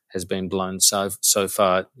balance has been blown so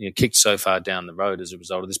far, kicked so far down the road as a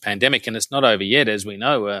result of this pandemic. And it's not over yet. As we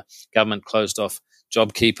know, government closed off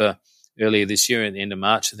JobKeeper earlier this year at the end of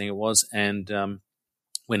March, I think it was, and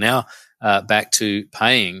we're now back to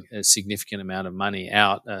paying a significant amount of money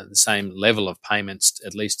out, the same level of payments,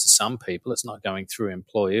 at least to some people. It's not going through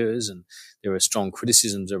employers, and there are strong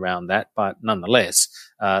criticisms around that. But nonetheless,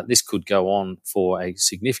 this could go on for a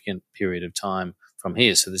significant period of time from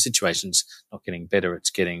here. So the situation's not getting better,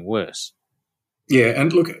 it's getting worse. Yeah,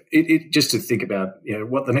 and look, just to think about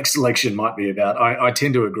what the next election might be about, I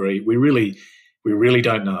tend to agree. We really We really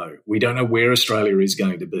don't know. We don't know where Australia is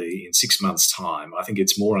going to be in 6 months' time. I think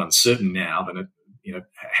it's more uncertain now than it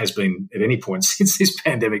has been at any point since this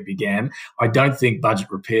pandemic began. I don't think budget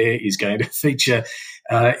repair is going to feature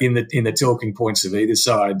in the talking points of either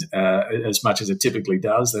side as much as it typically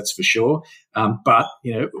does. That's for sure. But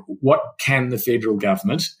what can the federal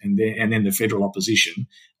government and then the federal opposition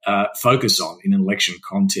focus on in an election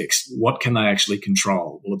context? What can they actually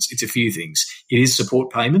control? Well, it's a few things. It is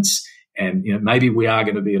support payments, and maybe we are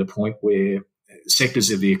going to be at a point where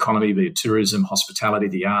sectors of the economy, be it tourism, hospitality,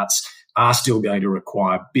 the arts, are still going to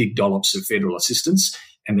require big dollops of federal assistance,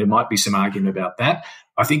 and there might be some argument about that.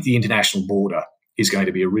 I think the international border is going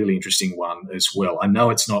to be a really interesting one as well. I know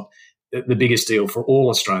it's not the biggest deal for all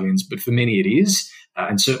Australians, but for many it is,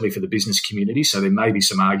 and certainly for the business community. So there may be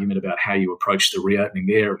some argument about how you approach the reopening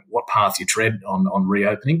there, what path you tread on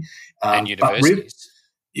reopening. And universities.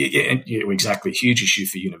 Exactly. Huge issue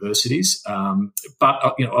for universities.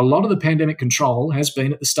 But a lot of the pandemic control has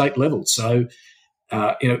been at the state level. So,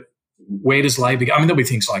 where does Labor go? I mean, there'll be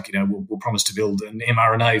things like, we'll promise to build an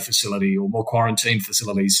mRNA facility or more quarantine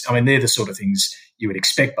facilities. I mean, they're the sort of things you would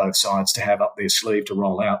expect both sides to have up their sleeve to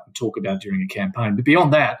roll out and talk about during a campaign. But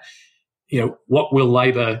beyond that, what will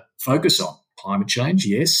Labor focus on? Climate change,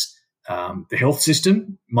 yes. The health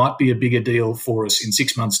system might be a bigger deal for us in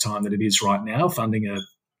 6 months' time than it is right now, funding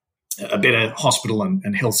a better hospital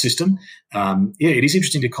and health system. It is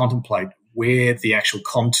interesting to contemplate where the actual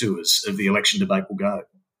contours of the election debate will go.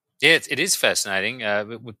 Yeah, it is fascinating,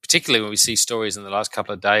 particularly when we see stories in the last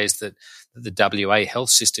couple of days that the WA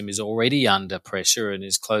health system is already under pressure and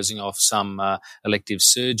is closing off some elective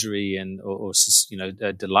surgery or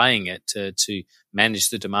delaying it to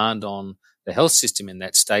manage the demand on the health system in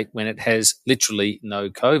that state when it has literally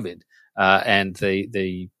no COVID. And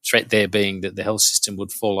the threat there being that the health system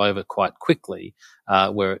would fall over quite quickly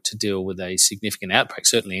were it to deal with a significant outbreak,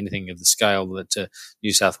 certainly anything of the scale that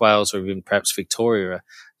New South Wales or even perhaps Victoria are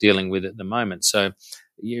dealing with at the moment. So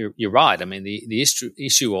you're right. I mean, the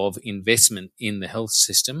issue of investment in the health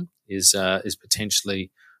system is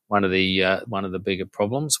potentially one of the bigger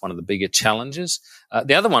problems, one of the bigger challenges.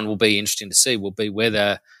 The other one will be interesting to see will be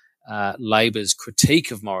whether Labor's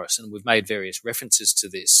critique of Morrison, we've made various references to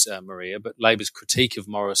this, Maria, but Labor's critique of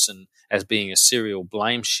Morrison as being a serial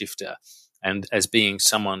blame shifter and as being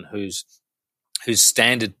someone whose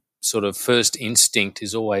standard sort of first instinct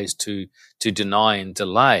is always to deny and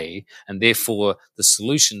delay, and therefore the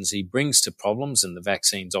solutions he brings to problems, and the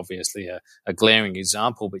vaccine's obviously a glaring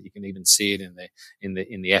example, but you can even see it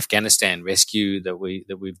in the Afghanistan rescue that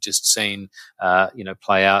we've just seen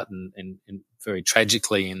play out and very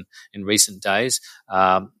tragically in recent days.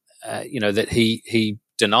 That he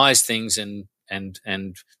denies things and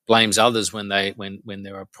blames others when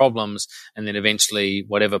there are problems, and then eventually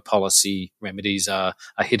whatever policy remedies are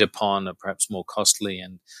hit upon are perhaps more costly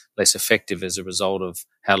and less effective as a result of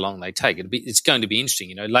how long they take. It's going to be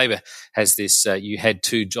interesting. Labor has this "you had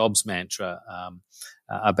two jobs" mantra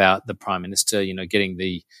about the Prime Minister. Getting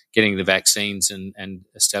the vaccines and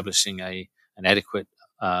establishing an adequate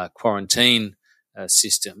quarantine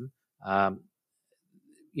system.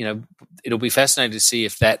 It'll be fascinating to see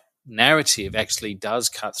if that narrative actually does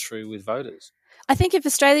cut through with voters. I think if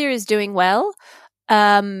Australia is doing well,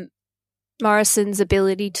 Morrison's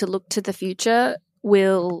ability to look to the future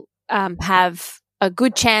will have a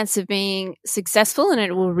good chance of being successful, and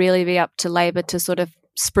it will really be up to Labor to sort of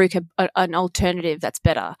spruik an alternative that's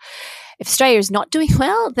better. If Australia is not doing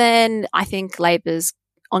well, then I think Labor's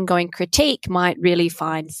ongoing critique might really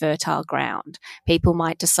find fertile ground. People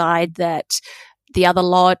might decide that the other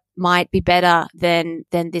lot might be better than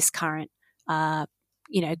this current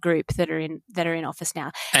group that are in office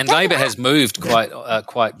now. And Labor has moved quite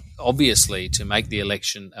obviously to make the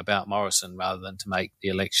election about Morrison rather than to make the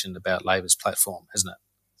election about Labor's platform, hasn't it?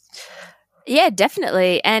 Yeah,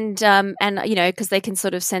 definitely, and because they can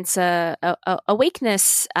sort of sense a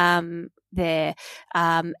weakness there,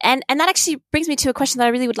 and that actually brings me to a question that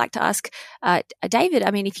I really would like to ask David.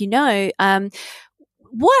 I mean, if you know,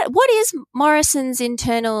 what is Morrison's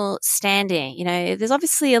internal standing? There's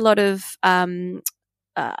obviously a lot of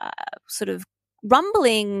sort of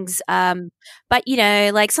rumblings, but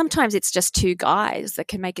sometimes it's just two guys that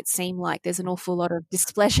can make it seem like there's an awful lot of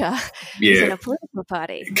displeasure within a political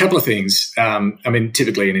party. A couple of things.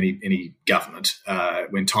 Typically in any government,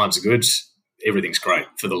 when times are good, everything's great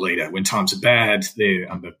for the leader. When times are bad,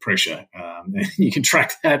 they're under pressure. You can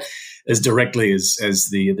track that as directly as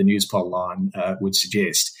the news poll line would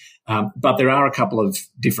suggest. But there are a couple of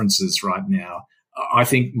differences right now. I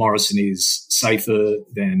think Morrison is safer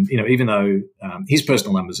than, even though his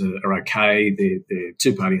personal numbers are okay, their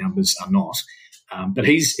two-party numbers are not. But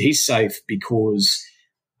he's safe because,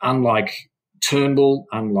 unlike Turnbull,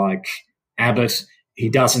 unlike Abbott, he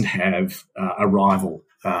doesn't have a rival,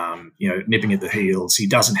 nipping at the heels. He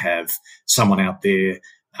doesn't have someone out there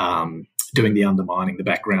doing the undermining, the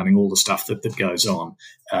backgrounding, all the stuff that goes on.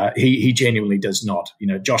 He genuinely does not.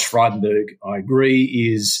 Josh Frydenberg, I agree,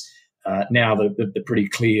 is now the pretty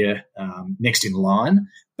clear next in line,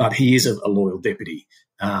 but he is a loyal deputy.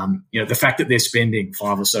 The fact that they're spending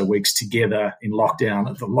 5 or so weeks together in lockdown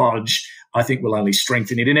at the lodge, I think will only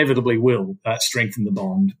strengthen it. Inevitably will strengthen the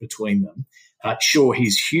bond between them. Sure,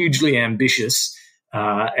 he's hugely ambitious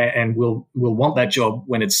and will want that job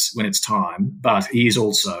when it's time, but he is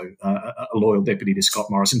also a loyal deputy to Scott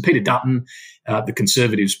Morrison. Peter Dutton, the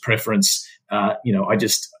Conservatives' preference, I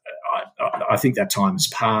think that time has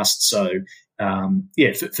passed. So,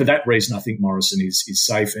 for that reason, I think Morrison is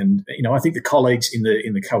safe. And, I think the colleagues in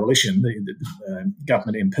the coalition, the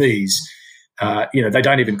government MPs, they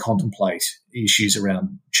don't even contemplate issues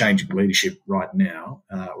around changing leadership right now,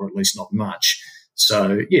 or at least not much.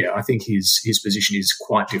 So, I think his position is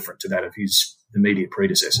quite different to that of his immediate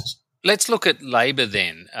predecessors. Let's look at Labor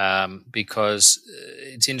then, because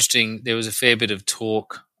it's interesting. There was a fair bit of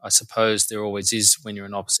talk. I suppose there always is when you're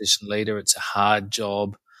an opposition leader. It's a hard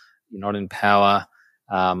job. You're not in power.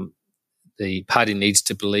 The party needs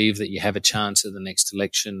to believe that you have a chance at the next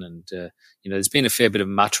election. And, there's been a fair bit of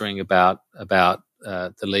muttering about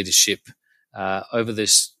the leadership over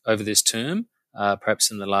this term, perhaps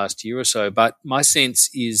in the last year or so. But my sense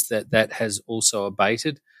is that has also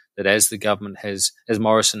abated, that as the government as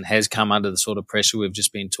Morrison has come under the sort of pressure we've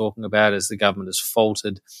just been talking about, as the government has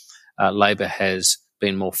faltered, Labor has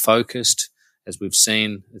been more focused. As we've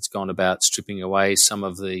seen, it's gone about stripping away some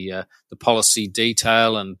of the policy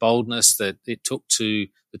detail and boldness that it took to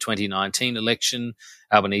the 2019 election.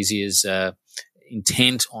 Albanese is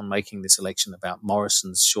intent on making this election about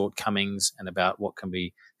Morrison's shortcomings and about what can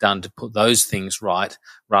be done to put those things right,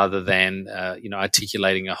 rather than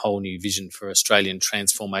articulating a whole new vision for Australian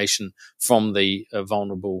transformation from the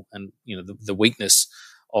vulnerable and the weakness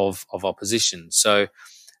of opposition. So.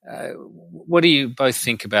 What do you both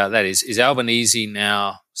think about that? Is Albanese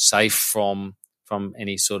now safe from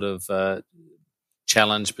any sort of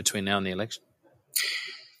challenge between now and the election?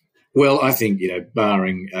 Well, I think,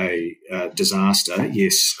 barring a disaster,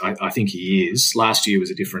 yes, I think he is. Last year was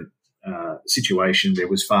a different situation. There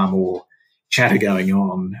was far more chatter going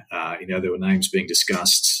on. There were names being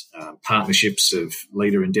discussed, partnerships of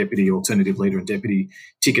leader and deputy, alternative leader and deputy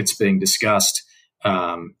tickets being discussed.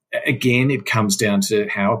 Again, it comes down to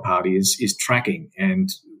how a party is tracking. And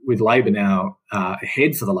with Labor now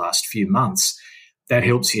ahead for the last few months, that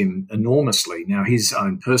helps him enormously. Now, his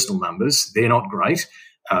own personal numbers, they're not great.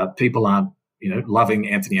 People aren't, loving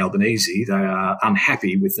Anthony Albanese. They are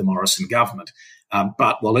unhappy with the Morrison government.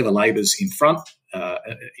 But while Labor's in front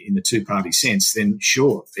in the two-party sense, then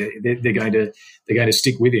sure, they're going to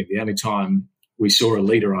stick with him. The only time we saw a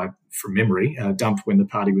leader, from memory, dumped when the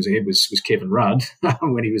party was ahead was Kevin Rudd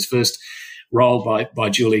when he was first rolled by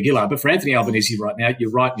Julia Gillard. But for Anthony Albanese right now, you're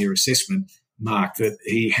right in your assessment, Mark, that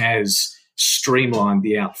he has streamlined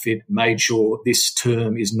the outfit, made sure this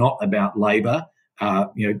term is not about Labor,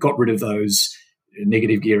 got rid of those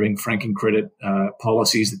negative gearing, franking credit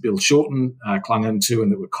policies that Bill Shorten clung onto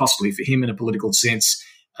and that were costly for him in a political sense.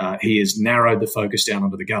 He has narrowed the focus down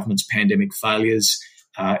onto the government's pandemic failures.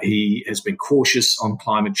 He has been cautious on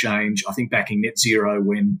climate change. I think backing net zero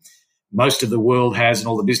when most of the world has and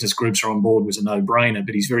all the business groups are on board was a no-brainer,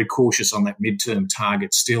 but he's very cautious on that midterm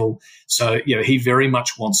target still. So, he very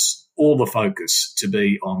much wants all the focus to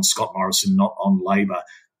be on Scott Morrison, not on Labor.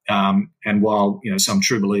 And while, some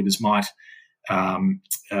true believers might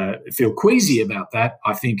feel queasy about that,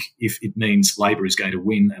 I think if it means Labor is going to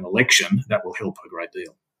win an election, that will help a great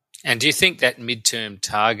deal. And do you think that midterm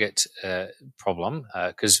target problem,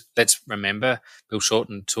 because let's remember Bill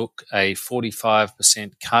Shorten took a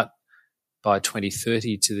 45% cut by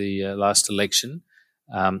 2030 to the last election.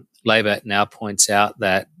 Labor now points out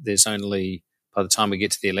that there's only, by the time we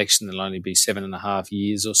get to the election, there'll only be 7.5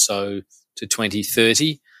 years or so to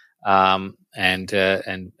 2030, and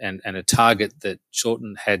a target that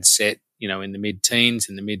Shorten had set, in the mid-teens,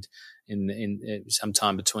 in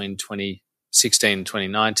sometime between 2016 and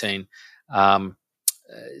 2019,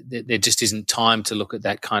 there just isn't time to look at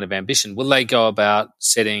that kind of ambition. Will they go about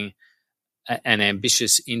setting an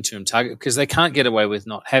ambitious interim target? Because they can't get away with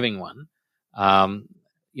not having one.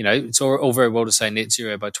 It's all very well to say net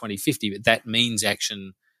zero by 2050, but that means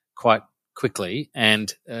action quite quickly.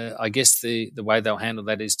 And I guess the way they'll handle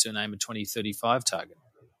that is to name a 2035 target.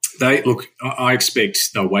 I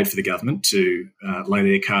expect they'll wait for the government to lay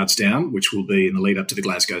their cards down, which will be in the lead up to the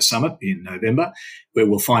Glasgow summit in November, where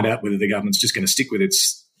we'll find out whether the government's just going to stick with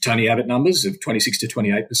its Tony Abbott numbers of 26 to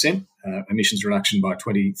 28% emissions reduction by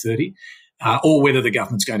 2030, or whether the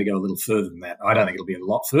government's going to go a little further than that. I don't think it'll be a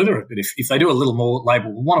lot further, but if they do a little more, Labor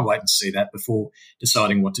will want to wait and see that before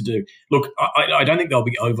deciding what to do. Look, I don't think they'll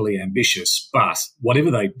be overly ambitious, but whatever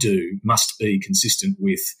they do must be consistent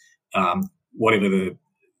with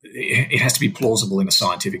it has to be plausible in a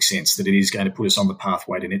scientific sense that it is going to put us on the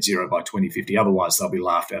pathway to net zero by 2050. Otherwise, they'll be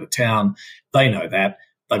laughed out of town. They know that.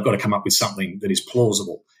 They've got to come up with something that is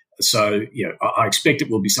plausible. So, I expect it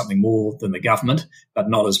will be something more than the government, but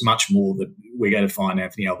not as much more that we're going to find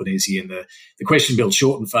Anthony Albanese in the question bill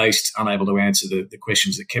short-and-faced, unable to answer the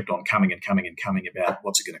questions that kept on coming about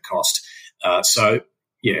what's it going to cost.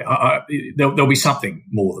 There'll be something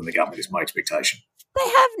more than the government is my expectation. They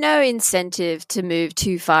have no incentive to move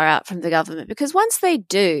too far out from the government, because once they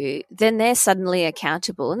do, then they're suddenly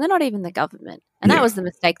accountable and they're not even the government. And that was the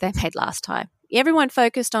mistake they made last time. Everyone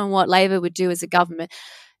focused on what Labor would do as a government.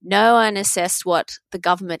 No one assessed what the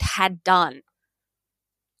government had done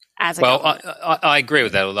as a government. I agree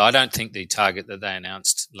with that, although I don't think the target that they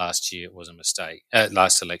announced last year was a mistake.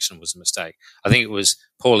 Last election was a mistake. I think it was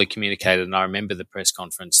poorly communicated, and I remember the press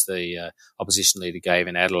conference the opposition leader gave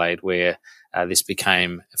in Adelaide where this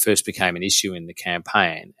first became an issue in the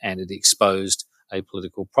campaign, and it exposed a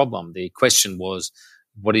political problem. The question was,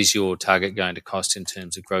 what is your target going to cost in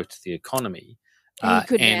terms of growth to the economy? And he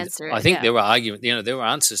couldn't answer it. I think there were arguments, there were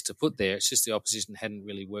answers to put there. It's just the opposition hadn't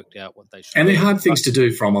really worked out what they should. And they're hard things to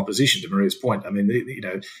do from opposition, to Maria's point. I mean,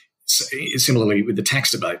 similarly with the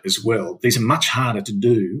tax debate as well, these are much harder to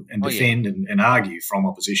do and defend and argue from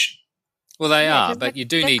opposition. Well, they are, but you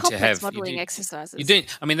do need to have modelling exercises. You do.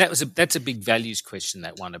 I mean, that's a big values question,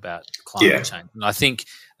 that one about climate change. And I think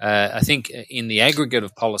in the aggregate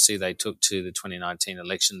of policy they took to the 2019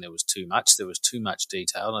 election, there was too much. There was too much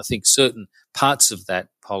detail, and I think certain parts of that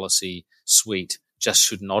policy suite just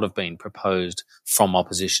should not have been proposed from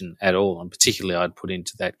opposition at all. And particularly, I'd put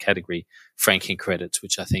into that category franking credits,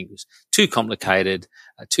 which I think was too complicated,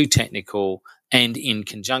 too technical, and in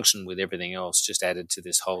conjunction with everything else, just added to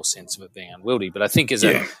this whole sense of it being unwieldy. But I think as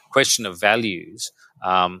a question of values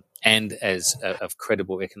and as of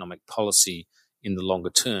credible economic policy in the longer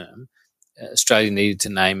term, Australia needed to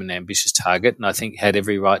name an ambitious target, and I think had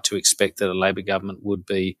every right to expect that a Labor government would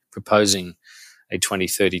be proposing a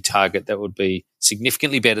 2030 target that would be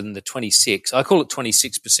significantly better than the 26. I call it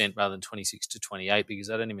 26% rather than 26 to 28 because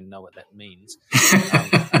I don't even know what that means.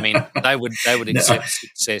 I mean, they would accept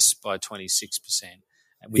success by 26%,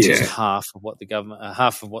 which is half of what the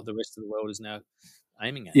rest of the world is now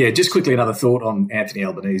aiming at. Yeah, just quickly another thought on Anthony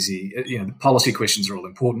Albanese. The policy questions are all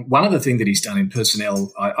important. One other thing that he's done in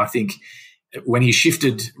personnel, I think, when he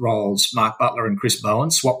shifted roles, Mark Butler and Chris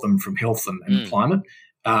Bowen, swapped them from health and climate.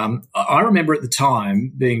 I remember at the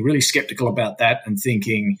time being really sceptical about that and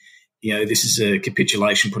thinking, this is a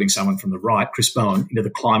capitulation, putting someone from the right, Chris Bowen, into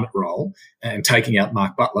the climate role and taking out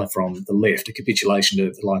Mark Butler from the left, a capitulation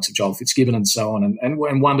to the likes of Joel Fitzgibbon and so on,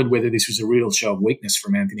 and wondered whether this was a real show of weakness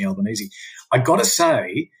from Anthony Albanese. I got to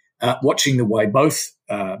say, watching the way both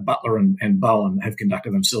Butler and Bowen have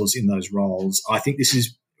conducted themselves in those roles, I think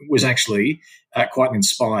this was actually quite an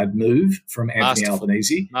inspired move from Anthony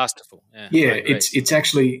Albanese. Masterful. Yeah, it's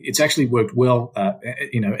actually worked well.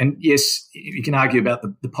 And yes, you can argue about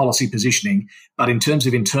the policy positioning, but in terms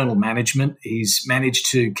of internal management, he's managed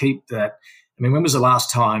to keep that. I mean, when was the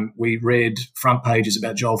last time we read front pages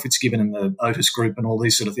about Joel Fitzgibbon and the Otis Group and all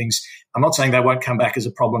these sort of things? I'm not saying they won't come back as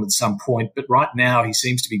a problem at some point, but right now he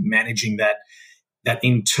seems to be managing that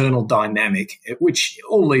internal dynamic, which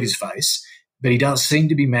all leaders face. But he does seem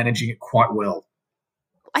to be managing it quite well.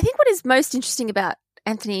 I think what is most interesting about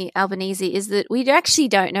Anthony Albanese is that we actually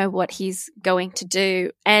don't know what he's going to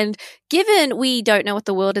do. And given we don't know what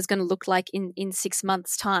the world is going to look like in 6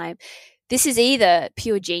 months' time, this is either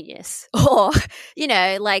pure genius or,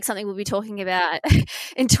 like something we'll be talking about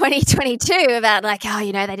in 2022 about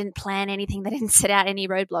they didn't plan anything, they didn't set out any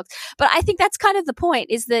roadblocks. But I think that's kind of the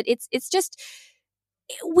point, is that it's just –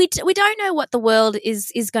 we don't know what the world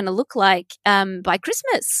is going to look like by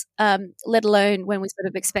Christmas, let alone when we sort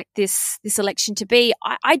of expect this election to be.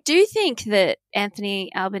 I do think that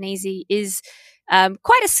Anthony Albanese is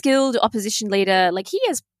quite a skilled opposition leader. Like, he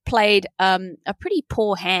has played a pretty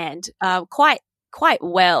poor hand quite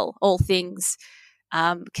well, all things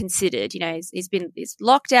considered. He's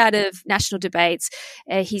locked out of national debates.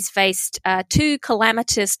 He's faced two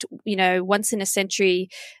calamitous, once in a century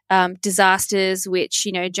disasters, which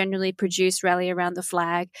generally produce rally around the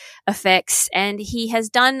flag effects, and he has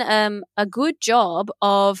done a good job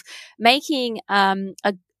of making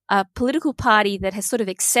a political party that has sort of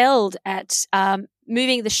excelled at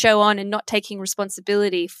moving the show on and not taking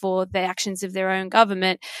responsibility for the actions of their own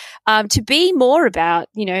government, to be more about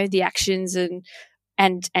the actions and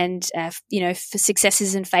for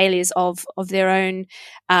successes and failures of their own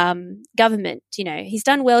government. He's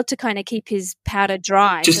done well to kind of keep his powder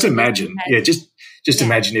dry. Just imagine,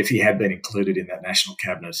 imagine if he had been included in that national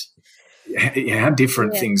cabinet, how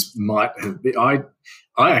different things might have been.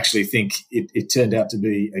 I actually think it turned out to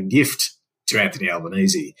be a gift to Anthony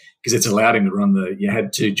Albanese, because it's allowed him to run you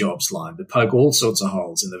had two jobs line that poke all sorts of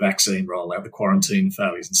holes in the vaccine rollout, the quarantine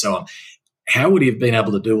failures and so on. How would he have been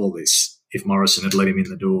able to do all this if Morrison had let him in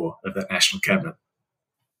the door of that national cabinet?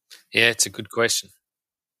 Yeah, it's a good question.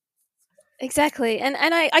 Exactly. And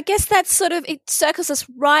I guess that's sort of, it circles us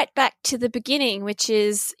right back to the beginning, which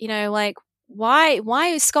is, why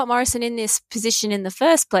is Scott Morrison in this position in the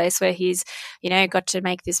first place, where he's, got to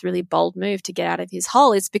make this really bold move to get out of his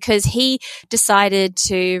hole? It's because he decided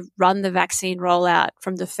to run the vaccine rollout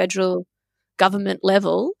from the federal government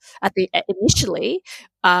level initially,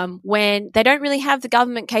 when they don't really have the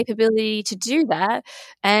government capability to do that,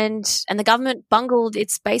 and the government bungled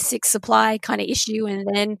its basic supply kind of issue and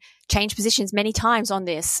then changed positions many times on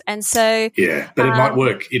this. And so but it might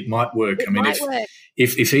work. It might work.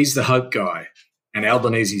 If he's the hope guy and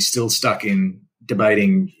Albanese's still stuck in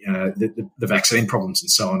debating the vaccine problems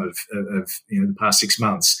and so on of the past 6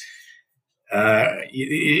 months,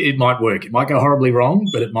 it might work. It might go horribly wrong,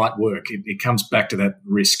 but it might work. It comes back to that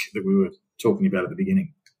risk that we were talking about at the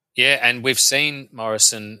beginning. Yeah, and we've seen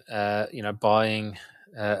Morrison, acquiring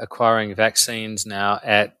vaccines now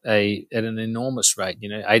at an enormous rate.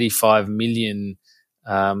 85 million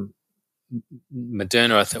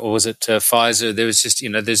Moderna, or was it Pfizer? There was just,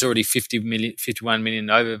 there's already 51 million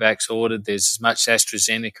Novavax ordered. There's as much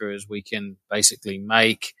AstraZeneca as we can basically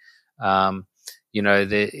make.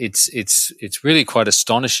 It's really quite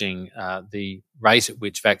astonishing the rate at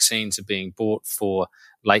which vaccines are being bought for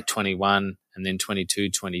late 21 and then 22,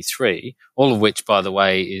 23, all of which, by the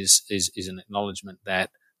way, is an acknowledgement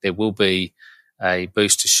that there will be a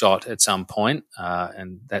booster shot at some point,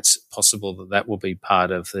 and that's possible that will be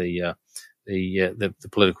part of the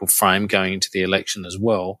political frame going into the election as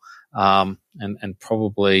well, and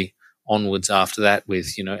probably onwards after that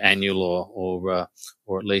with annual or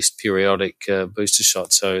at least periodic booster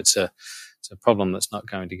shots. So it's a problem that's not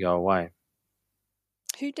going to go away.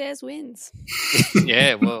 Who dares wins.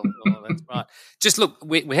 Yeah, well, that's right. Just look,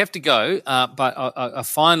 we have to go, but a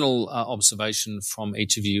final observation from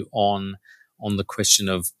each of you on the question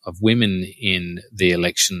of women in the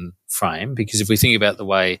election frame, because if we think about the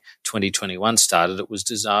way 2021 started, it was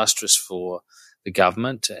disastrous for the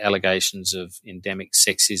government, allegations of endemic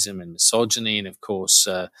sexism and misogyny, and of course,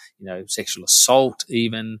 sexual assault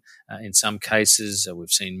even in some cases. We've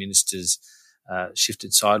seen ministers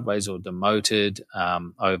shifted sideways or demoted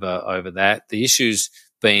over that. The issue's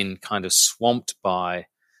been kind of swamped by,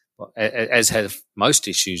 as have most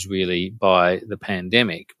issues really, by the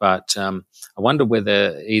pandemic. But I wonder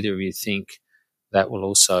whether either of you think that will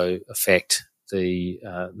also affect the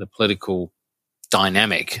political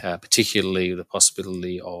dynamic, particularly the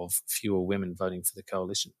possibility of fewer women voting for the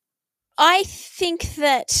coalition. I think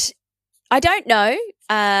that I don't know.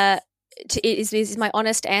 Is my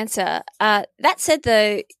honest answer. That said,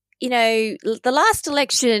 though, the last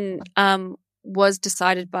election was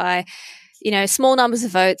decided by small numbers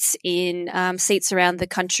of votes in seats around the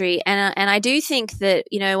country, and I do think that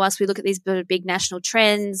whilst we look at these big national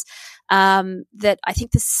trends, that I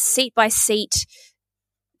think the seat by seat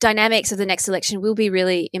dynamics of the next election will be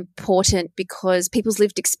really important, because people's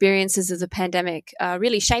lived experiences of the pandemic are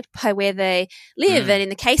really shaped by where they live. And in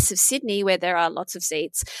the case of Sydney, where there are lots of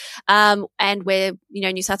seats, and where,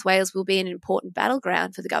 New South Wales will be an important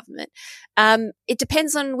battleground for the government, it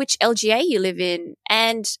depends on which LGA you live in.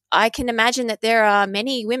 And I can imagine that there are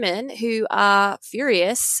many women who are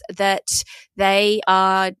furious that they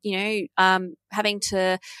are, having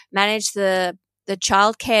to manage the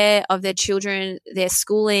childcare of their children, their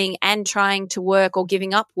schooling, and trying to work or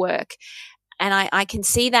giving up work. And I can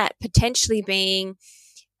see that potentially being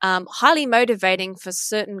highly motivating for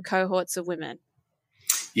certain cohorts of women.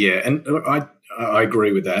 Yeah, and I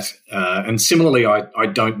agree with that. And similarly, I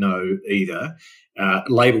don't know either.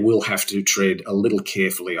 Labor will have to tread a little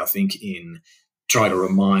carefully, I think, in trying to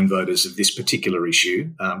remind voters of this particular issue,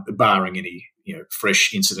 barring any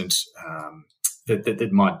fresh incident that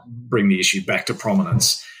might bring the issue back to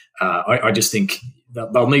prominence. I just think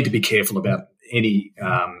that they'll need to be careful about any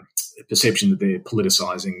perception that they're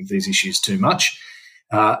politicising these issues too much.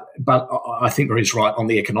 But I think Maria's right on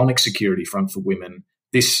the economic security front for women.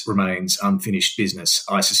 This remains unfinished business.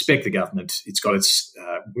 I suspect the government, it's got its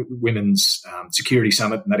Women's Security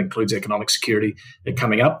Summit, and that includes economic security,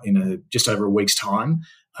 coming up in just over a week's time.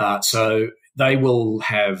 So they will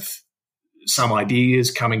have some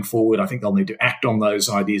ideas coming forward. I think they'll need to act on those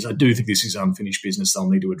ideas. I do think this is unfinished business they'll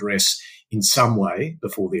need to address in some way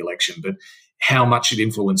before the election. But how much it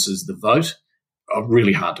influences the vote,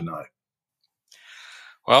 really hard to know.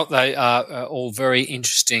 Well, they are all very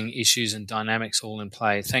interesting issues and dynamics all in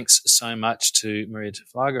play. Thanks so much to Maria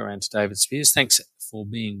Taflaga and to David Spears. Thanks for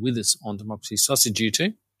being with us on Democracy Sausage, you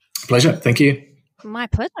two. Pleasure. Thank you. My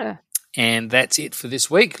pleasure. And that's it for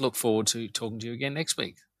this week. Look forward to talking to you again next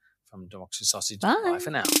week. From Democracy Sausage, bye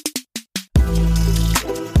for now.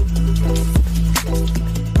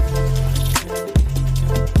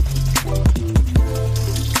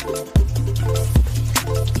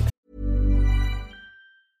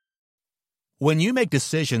 When you make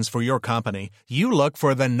decisions for your company, you look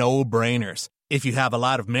for the no-brainers. If you have a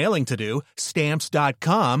lot of mailing to do,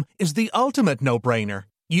 Stamps.com is the ultimate no-brainer.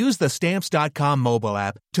 Use the Stamps.com mobile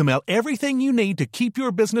app to mail everything you need to keep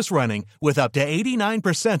your business running with up to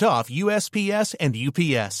 89% off USPS and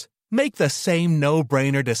UPS. Make the same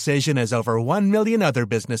no-brainer decision as over 1 million other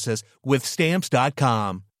businesses with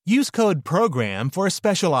Stamps.com. Use code PROGRAM for a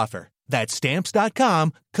special offer. That's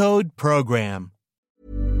Stamps.com, code PROGRAM.